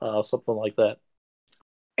 something like that.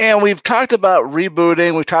 And we've talked about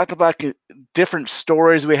rebooting. We've talked about different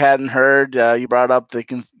stories we hadn't heard. You brought up the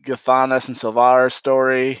Gilthanas and Silvara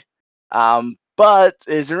story. But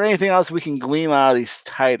is there anything else we can glean out of these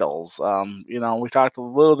titles? We talked a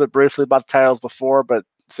little bit briefly about the titles before, but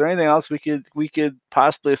is there anything else we could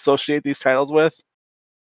possibly associate these titles with?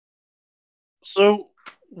 So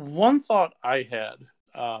one thought I had,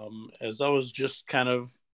 as I was just kind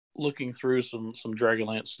of looking through some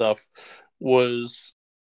Dragonlance stuff, was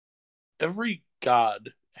every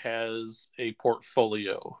god has a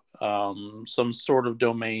portfolio, some sort of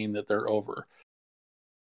domain that they're over.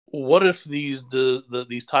 What if these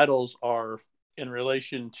titles are in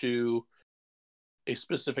relation to a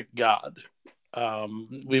specific god.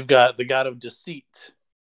 We've got the god of deceit,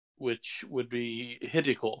 which would be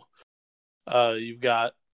Hiddekel. You've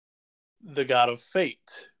got the god of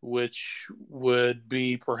fate, which would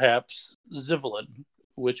be perhaps Zivlin,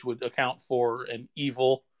 which would account for an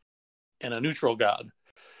evil and a neutral god.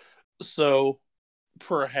 So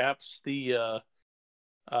perhaps the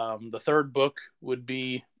third book would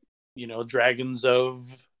be, Dragons of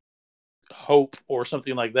Hope or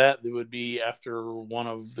something like that. That would be after one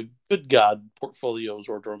of the good god portfolios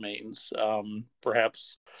or domains,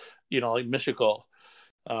 perhaps, like Mishikal,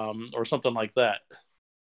 or something like that.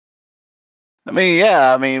 I mean,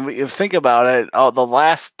 yeah. I mean, if you think about it, the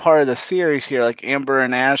last part of the series here, like Amber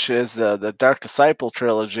and Ashes, the Dark Disciple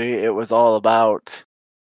trilogy, it was all about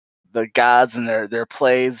the gods and their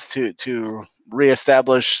plays to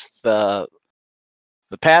reestablish the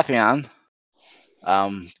pantheon,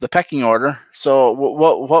 the pecking order. So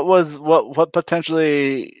what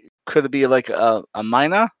potentially could it be, like a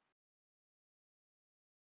Mina?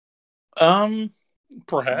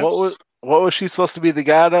 Perhaps What was she supposed to be the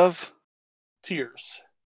god of? Tears,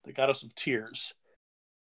 the goddess of tears.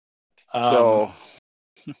 So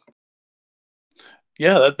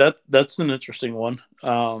yeah, that's an interesting one.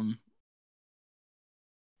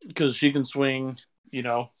 Because she can swing,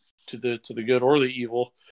 to the good or the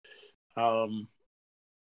evil. I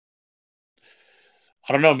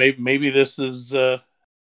don't know. Maybe this is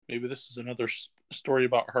another story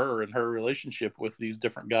about her and her relationship with these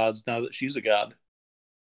different gods now that she's a god.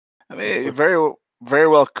 I mean, it very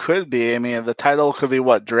well could be. I mean, the title could be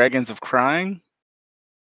what? Dragons of Crying?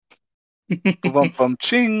 Bum bum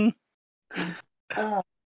ching.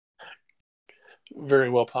 Very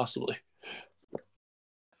well, possibly.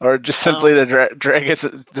 Or just simply the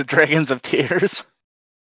Dragons of Tears.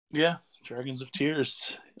 Yeah, Dragons of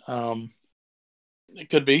Tears. It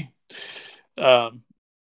could be. I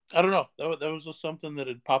don't know. That was just something that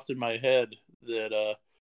had popped in my head that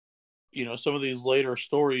some of these later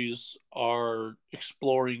stories are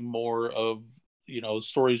exploring more of,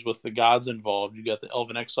 stories with the gods involved. You got the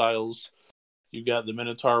Elven Exiles, you got the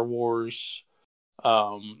Minotaur Wars,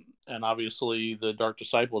 and obviously the Dark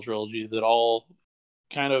Disciple trilogy that all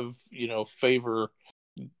kind of, favor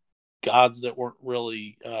gods that weren't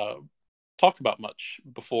really talked about much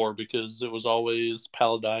before, because it was always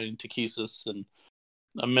Paladine, Takesis, and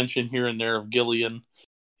a mention here and there of Gillian,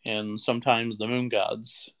 and sometimes the moon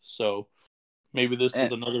gods. So maybe this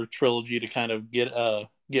is another trilogy to kind of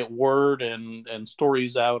get word and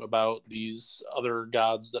stories out about these other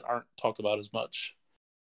gods that aren't talked about as much.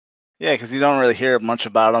 Yeah, because you don't really hear much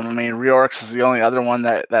about them. I mean, Riorx is the only other one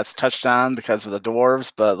that's touched on because of the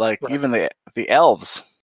dwarves, but right. Even the elves,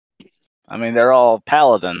 I mean, they're all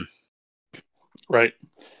paladin. Right.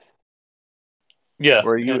 Yeah.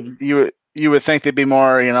 Where you would think they'd be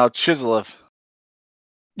more, Chislev.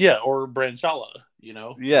 Yeah, or Branchala,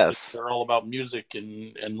 Yes. They're all about music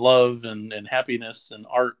and love and happiness and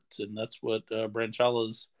art, and that's what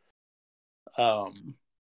Branchala's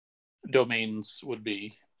domains would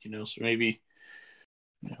be, so maybe,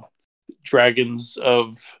 dragons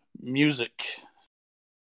of music,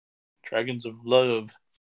 dragons of love.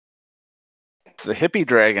 It's the hippie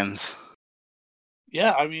dragons.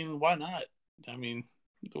 Yeah, I mean, why not? I mean,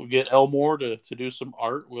 we'll get Elmore to do some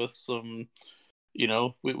art with some,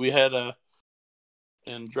 we had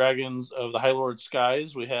in Dragons of the High Lord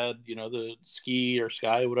Skies, we had, the Ski or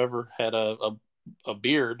Sky, whatever, had a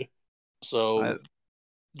beard. So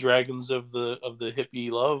Dragons of the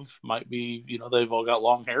hippie love might be, they've all got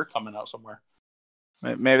long hair coming out somewhere.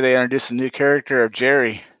 Maybe they introduced a new character of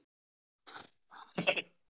Jerry.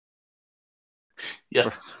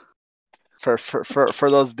 Yes. For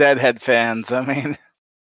those Deadhead fans, I mean,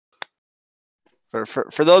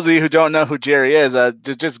 for those of you who don't know who Jerry is,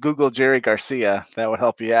 just Google Jerry Garcia. That would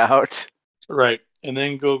help you out. Right, and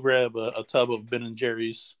then go grab a tub of Ben and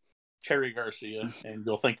Jerry's Cherry Garcia, and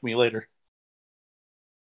you'll thank me later.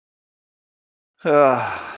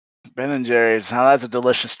 Ben and Jerry's. Now that's a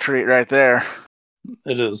delicious treat right there.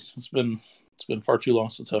 It is. It's been far too long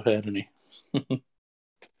since I've had any.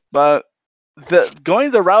 But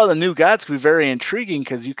going the route of the new gods could be very intriguing,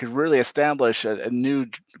 because you could really establish a new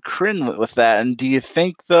Kryn with that. And do you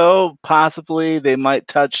think, though, possibly they might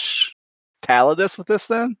touch Taladus with this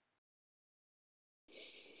then?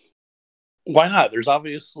 Why not? There's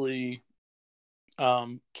obviously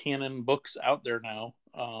canon books out there now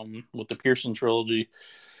with the Pearson trilogy.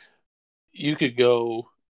 You could go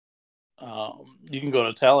to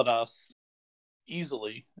Taladas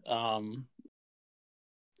easily.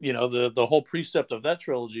 The whole precept of that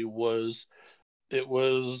trilogy was it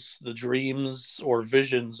was the dreams or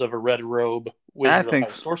visions of a red robe I wizard of think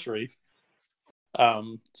high sorcery.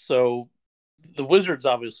 So the wizards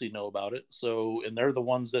obviously know about it. So, and they're the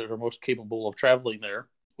ones that are most capable of traveling there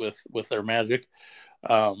with their magic.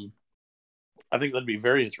 I think that'd be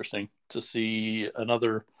very interesting to see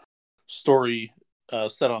another story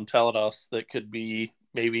set on Talados that could be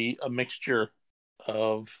maybe a mixture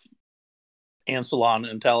of Ansalon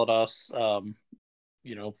and Talados,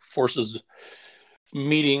 forces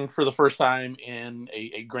meeting for the first time in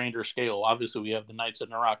a grander scale. Obviously, we have the Knights of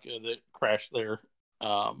Naraka that crashed there,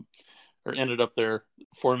 or ended up there,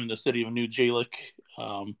 forming the city of New Jalik.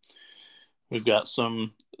 We've got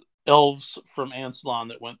some elves from Ansalon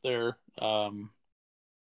that went there,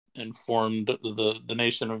 and formed the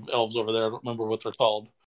nation of elves over there. I don't remember what they're called,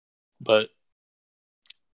 but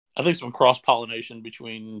I think some cross pollination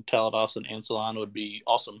between Talados and Ansalon would be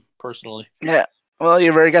awesome, personally. Yeah. Well,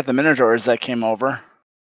 you've already got the Minotaurs that came over.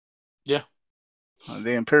 Yeah.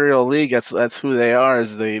 The Imperial League, that's who they are,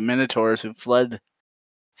 is the Minotaurs who fled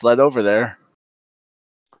over there.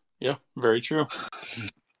 Yeah, very true.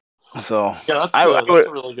 So yeah, that's I would,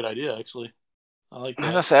 a really good idea, actually. I like that.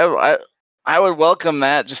 As I said, I would welcome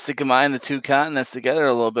that, just to combine the two continents together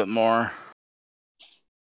a little bit more.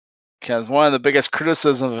 Because one of the biggest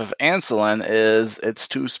criticisms of Ansalon is it's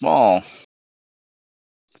too small.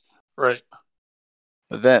 Right.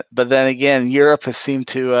 But then again, Europe has seemed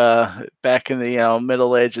to, back in the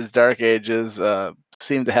Middle Ages, Dark Ages,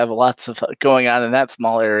 seemed to have lots of going on in that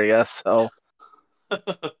small area. So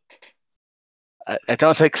I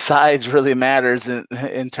don't think size really matters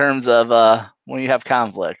in terms of when you have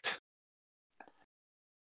conflict.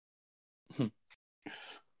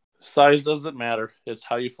 Size doesn't matter. It's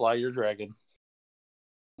how you fly your dragon.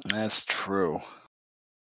 That's true.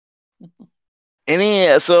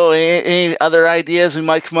 Any other ideas we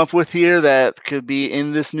might come up with here that could be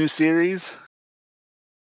in this new series?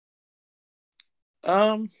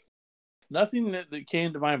 Nothing that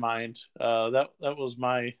came to my mind. That was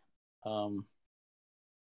my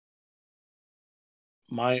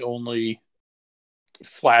my only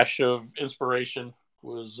flash of inspiration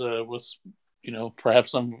was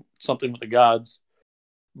perhaps something with the gods.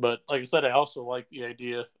 But like I said, I also like the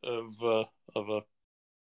idea of a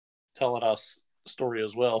Teledos story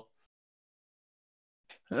as well.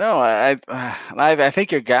 No, I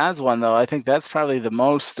think your gods one though. I think that's probably the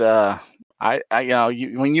most.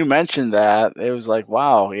 When you mentioned that, it was like,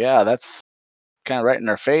 wow, yeah, that's kind of right in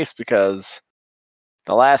our face, because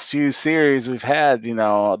the last few series we've had,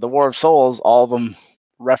 the War of Souls, all of them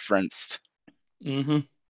referenced. Mm-hmm.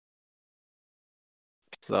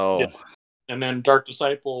 So. Yeah. And then Dark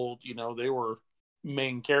Disciple, they were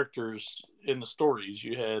main characters in the stories.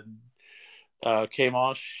 You had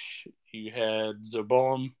Kamosh, you had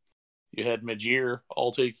Zaboam, you had Majir,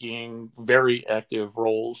 all taking very active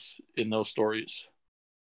roles in those stories.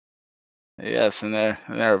 Yes, and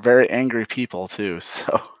they're very angry people too.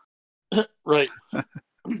 So. Right.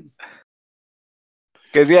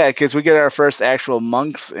 Because we get our first actual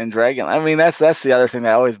monks in Dragon. I mean, that's the other thing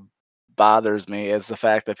that always bothers me, is the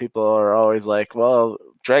fact that people are always like, well,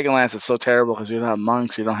 Dragonlance is so terrible because you don't have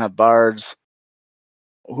monks, you don't have bards.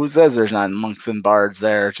 Who says there's not monks and bards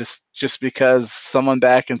there? Just because someone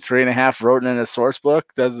back in 3.5 wrote it in a source book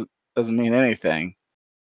doesn't mean anything.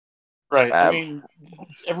 Right. I mean,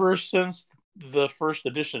 ever since the first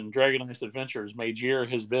edition, Dragonlance Adventures, Majir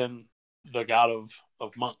has been the god of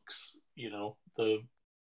monks.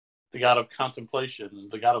 The god of contemplation,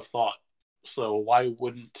 the god of thought. So why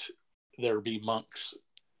wouldn't there be monks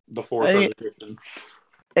before third edition?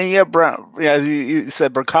 And as you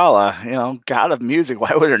said, Bracala, god of music.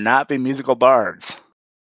 Why would there not be musical bards?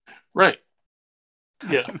 Right.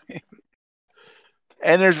 Yeah.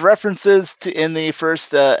 And there's references in the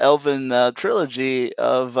first Elven trilogy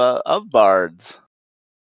of bards.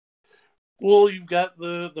 Well, you've got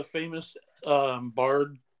the famous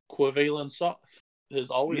bard Quavalin Soth has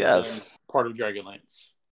always been part of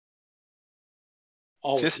Dragonlance.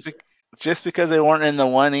 Always. Just because they weren't in the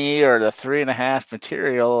 1E or the 3.5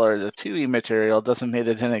 material or the 2E material doesn't mean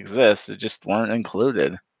they didn't exist. They just weren't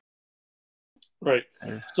included. Right.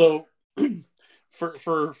 So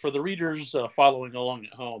for the readers following along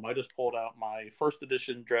at home, I just pulled out my first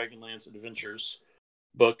edition Dragonlance Adventures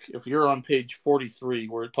book. If you're on page 43,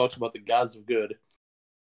 where it talks about the gods of good,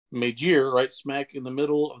 Majir, right smack in the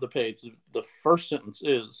middle of the page, the first sentence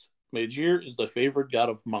is, Majir is the favored god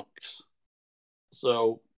of monks.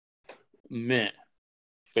 So,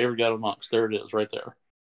 favorite god of monks. There it is, right there.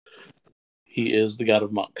 He is the god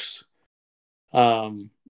of monks.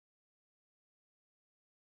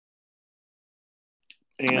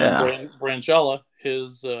 And Branchella,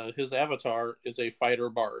 his avatar is a fighter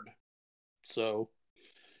bard. So,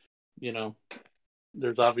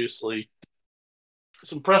 there's obviously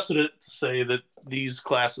some precedent to say that these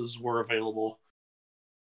classes were available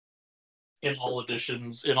in all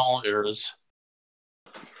editions, in all eras.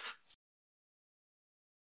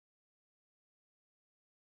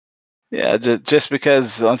 Yeah, just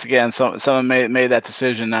because once again someone made that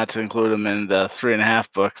decision not to include them in the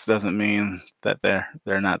 3.5 books doesn't mean that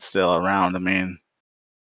they're not still around. I mean,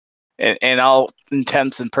 in all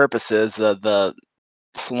intents and purposes, the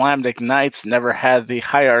Solamnic Knights never had the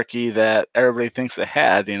hierarchy that everybody thinks they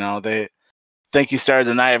had. They think you start as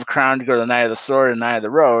a Knight of Crown to go to the Knight of the Sword and Knight of the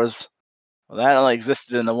Rose. Well, that only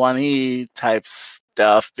existed in the 1E type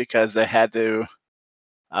stuff because they had to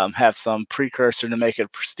have some precursor to make it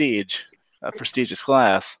a prestigious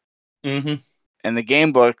class. Mm-hmm. And the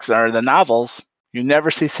game books or the novels, you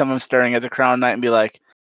never see someone starting as a Crown Knight and be like,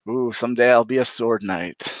 "Ooh, someday I'll be a Sword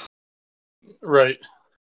Knight." Right.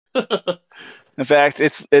 In fact,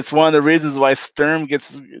 it's one of the reasons why Sturm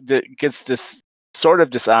gets this sort of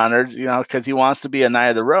dishonored, because he wants to be a Knight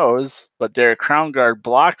of the Rose, but Derek Crownguard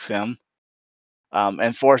blocks him.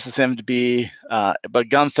 And forces him to be, but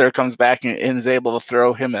Gunther comes back and is able to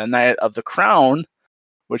throw him a Knight of the Crown,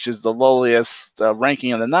 which is the lowliest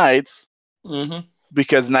ranking of the knights,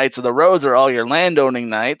 because Knights of the Rose are all your landowning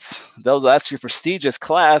knights. That's your prestigious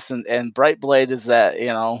class, and Brightblade is that,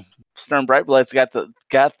 Sturm Brightblade's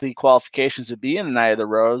got the qualifications to be in the Knight of the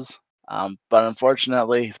Rose, but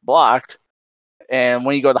unfortunately he's blocked. And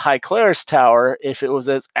when you go to High Clerist's Tower, if it was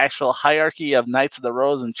an actual hierarchy of Knights of the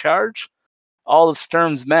Rose in charge, all of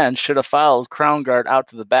Sturm's men should have followed Crownguard out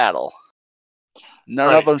to the battle.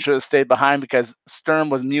 None of them should have stayed behind because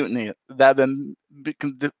Sturm was mutiny. That would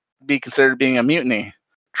be considered being a mutiny.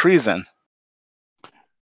 Treason.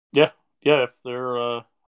 Yeah, if they're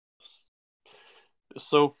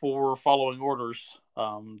so for following orders,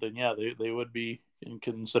 then yeah, they would be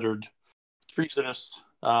considered treasonous,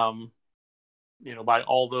 by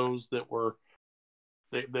all those that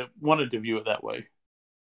wanted to view it that way.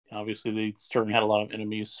 Obviously, they certainly had a lot of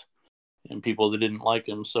enemies and people that didn't like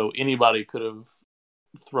him, so anybody could have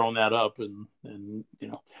thrown that up, and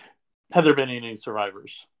had there been any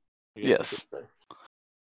survivors? Yes,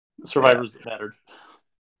 survivors that mattered.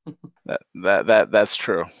 That's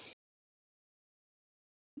true.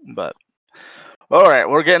 But all right,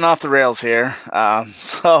 we're getting off the rails here.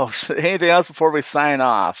 So anything else before we sign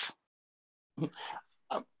off?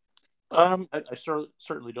 I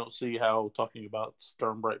certainly don't see how talking about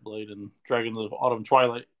Sturm Brightblade and Dragons of Autumn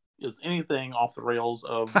Twilight is anything off the rails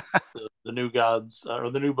of the New Gods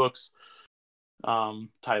or the new books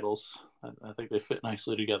titles. I think they fit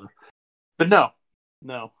nicely together. But no,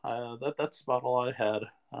 that's about all I had.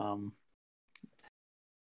 I'm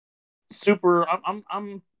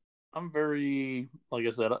very, like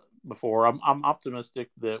I said before, I'm optimistic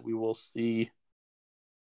that we will see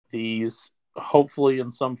these hopefully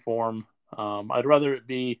in some form. I'd rather it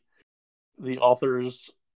be the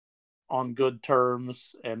authors on good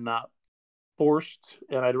terms and not forced,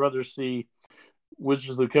 and I'd rather see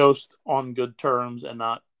Wizards of the Coast on good terms and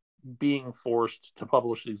not being forced to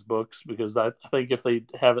publish these books, because I think if they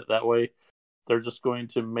have it that way, they're just going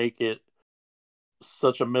to make it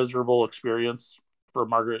such a miserable experience for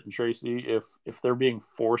Margaret and Tracy. If they're being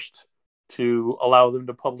forced to allow them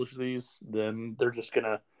to publish these, then they're just going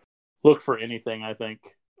to look for anything, I think,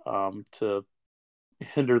 to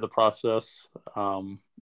hinder the process.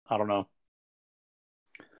 I don't know.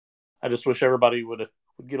 I just wish everybody would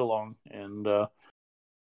get along. And,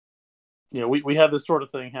 we had this sort of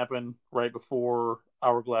thing happen right before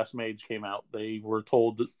Hourglass Mage came out. They were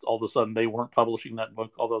told that all of a sudden they weren't publishing that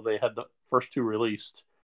book, although they had the first two released.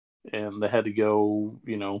 And they had to go,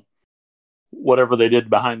 whatever they did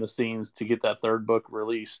behind the scenes to get that third book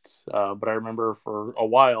released. But I remember for a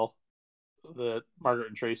while that Margaret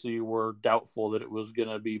and Tracy were doubtful that it was going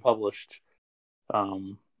to be published.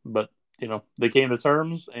 But, they came to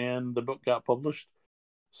terms and the book got published.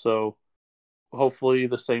 So hopefully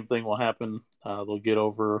the same thing will happen. They'll get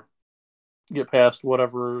past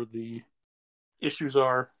whatever the issues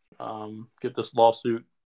are, get this lawsuit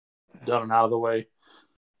done and out of the way,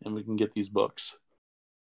 and we can get these books.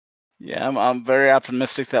 Yeah, I'm very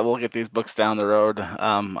optimistic that we'll get these books down the road.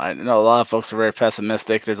 I know a lot of folks are very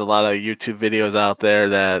pessimistic. There's a lot of YouTube videos out there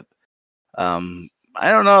that I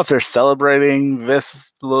don't know if they're celebrating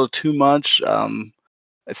this a little too much.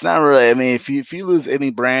 It's not really. I mean, if you lose any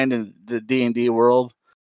brand in the D&D world,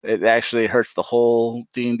 it actually hurts the whole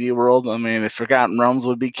D&D world. I mean, if Forgotten Realms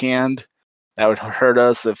would be canned, That would hurt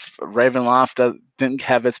us if Ravenloft didn't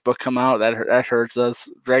have its book come out. That hurts us.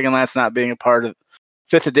 Dragonlance not being a part of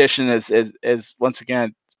 5th edition is once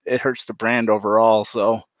again, it hurts the brand overall.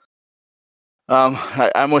 So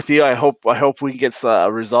I'm with you. I hope we get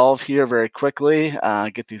a resolve here very quickly.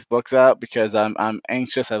 Get these books out because I'm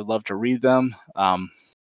anxious. I'd love to read them.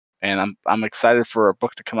 And I'm excited for a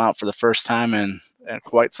book to come out for the first time in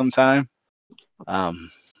quite some time.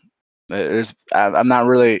 I'm not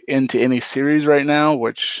really into any series right now,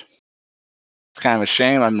 which is kind of a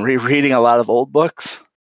shame. I'm rereading a lot of old books.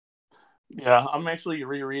 Yeah, I'm actually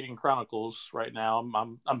rereading Chronicles right now.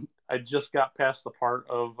 I just got past the part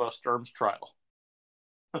of Sturm's trial.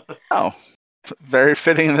 Oh, very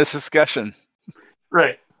fitting in this discussion.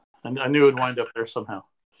 Right. And I knew it'd wind up there somehow.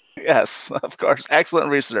 Yes, of course. Excellent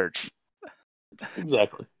research.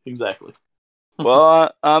 Exactly.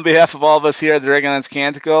 Well, on behalf of all of us here at the Dragonlance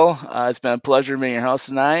Canticle, it's been a pleasure being your host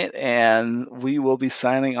tonight, and we will be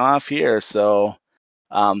signing off here. So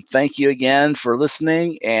thank you again for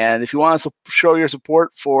listening. And if you want to show your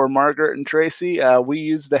support for Margaret and Tracy, we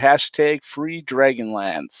use the hashtag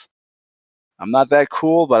 #FreeDragonlance. I'm not that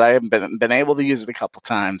cool, but I haven't been able to use it a couple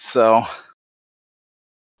times. So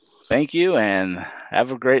thank you, and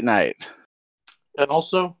have a great night. And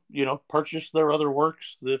also, purchase their other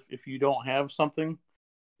works. If you don't have something,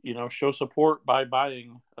 show support by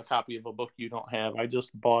buying a copy of a book you don't have. I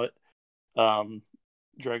just bought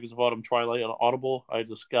Dragons of Autumn Twilight on Audible. I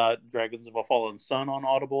just got Dragons of a Fallen Sun on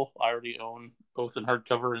Audible. I already own both in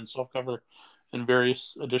hardcover and softcover in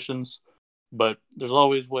various editions. But there's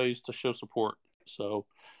always ways to show support. So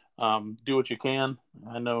do what you can.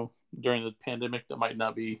 I know during the pandemic that might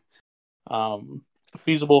not be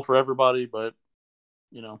feasible for everybody, but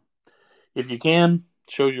if you can,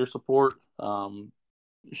 show your support,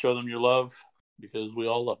 show them your love, because we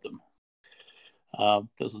all love them.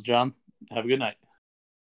 This is John. Have a good night.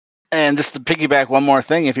 And just to piggyback one more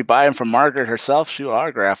thing, if you buy them from Margaret herself, she'll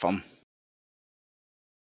autograph them.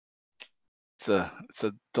 It's a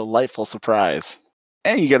delightful surprise.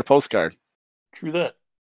 And you get a postcard. True that.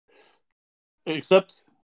 Except,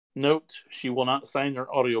 note, she will not sign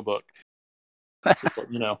your audiobook. Just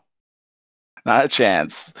let you know. Not a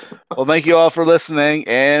chance. Well, thank you all for listening,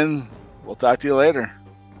 and we'll talk to you later.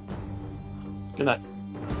 Good night.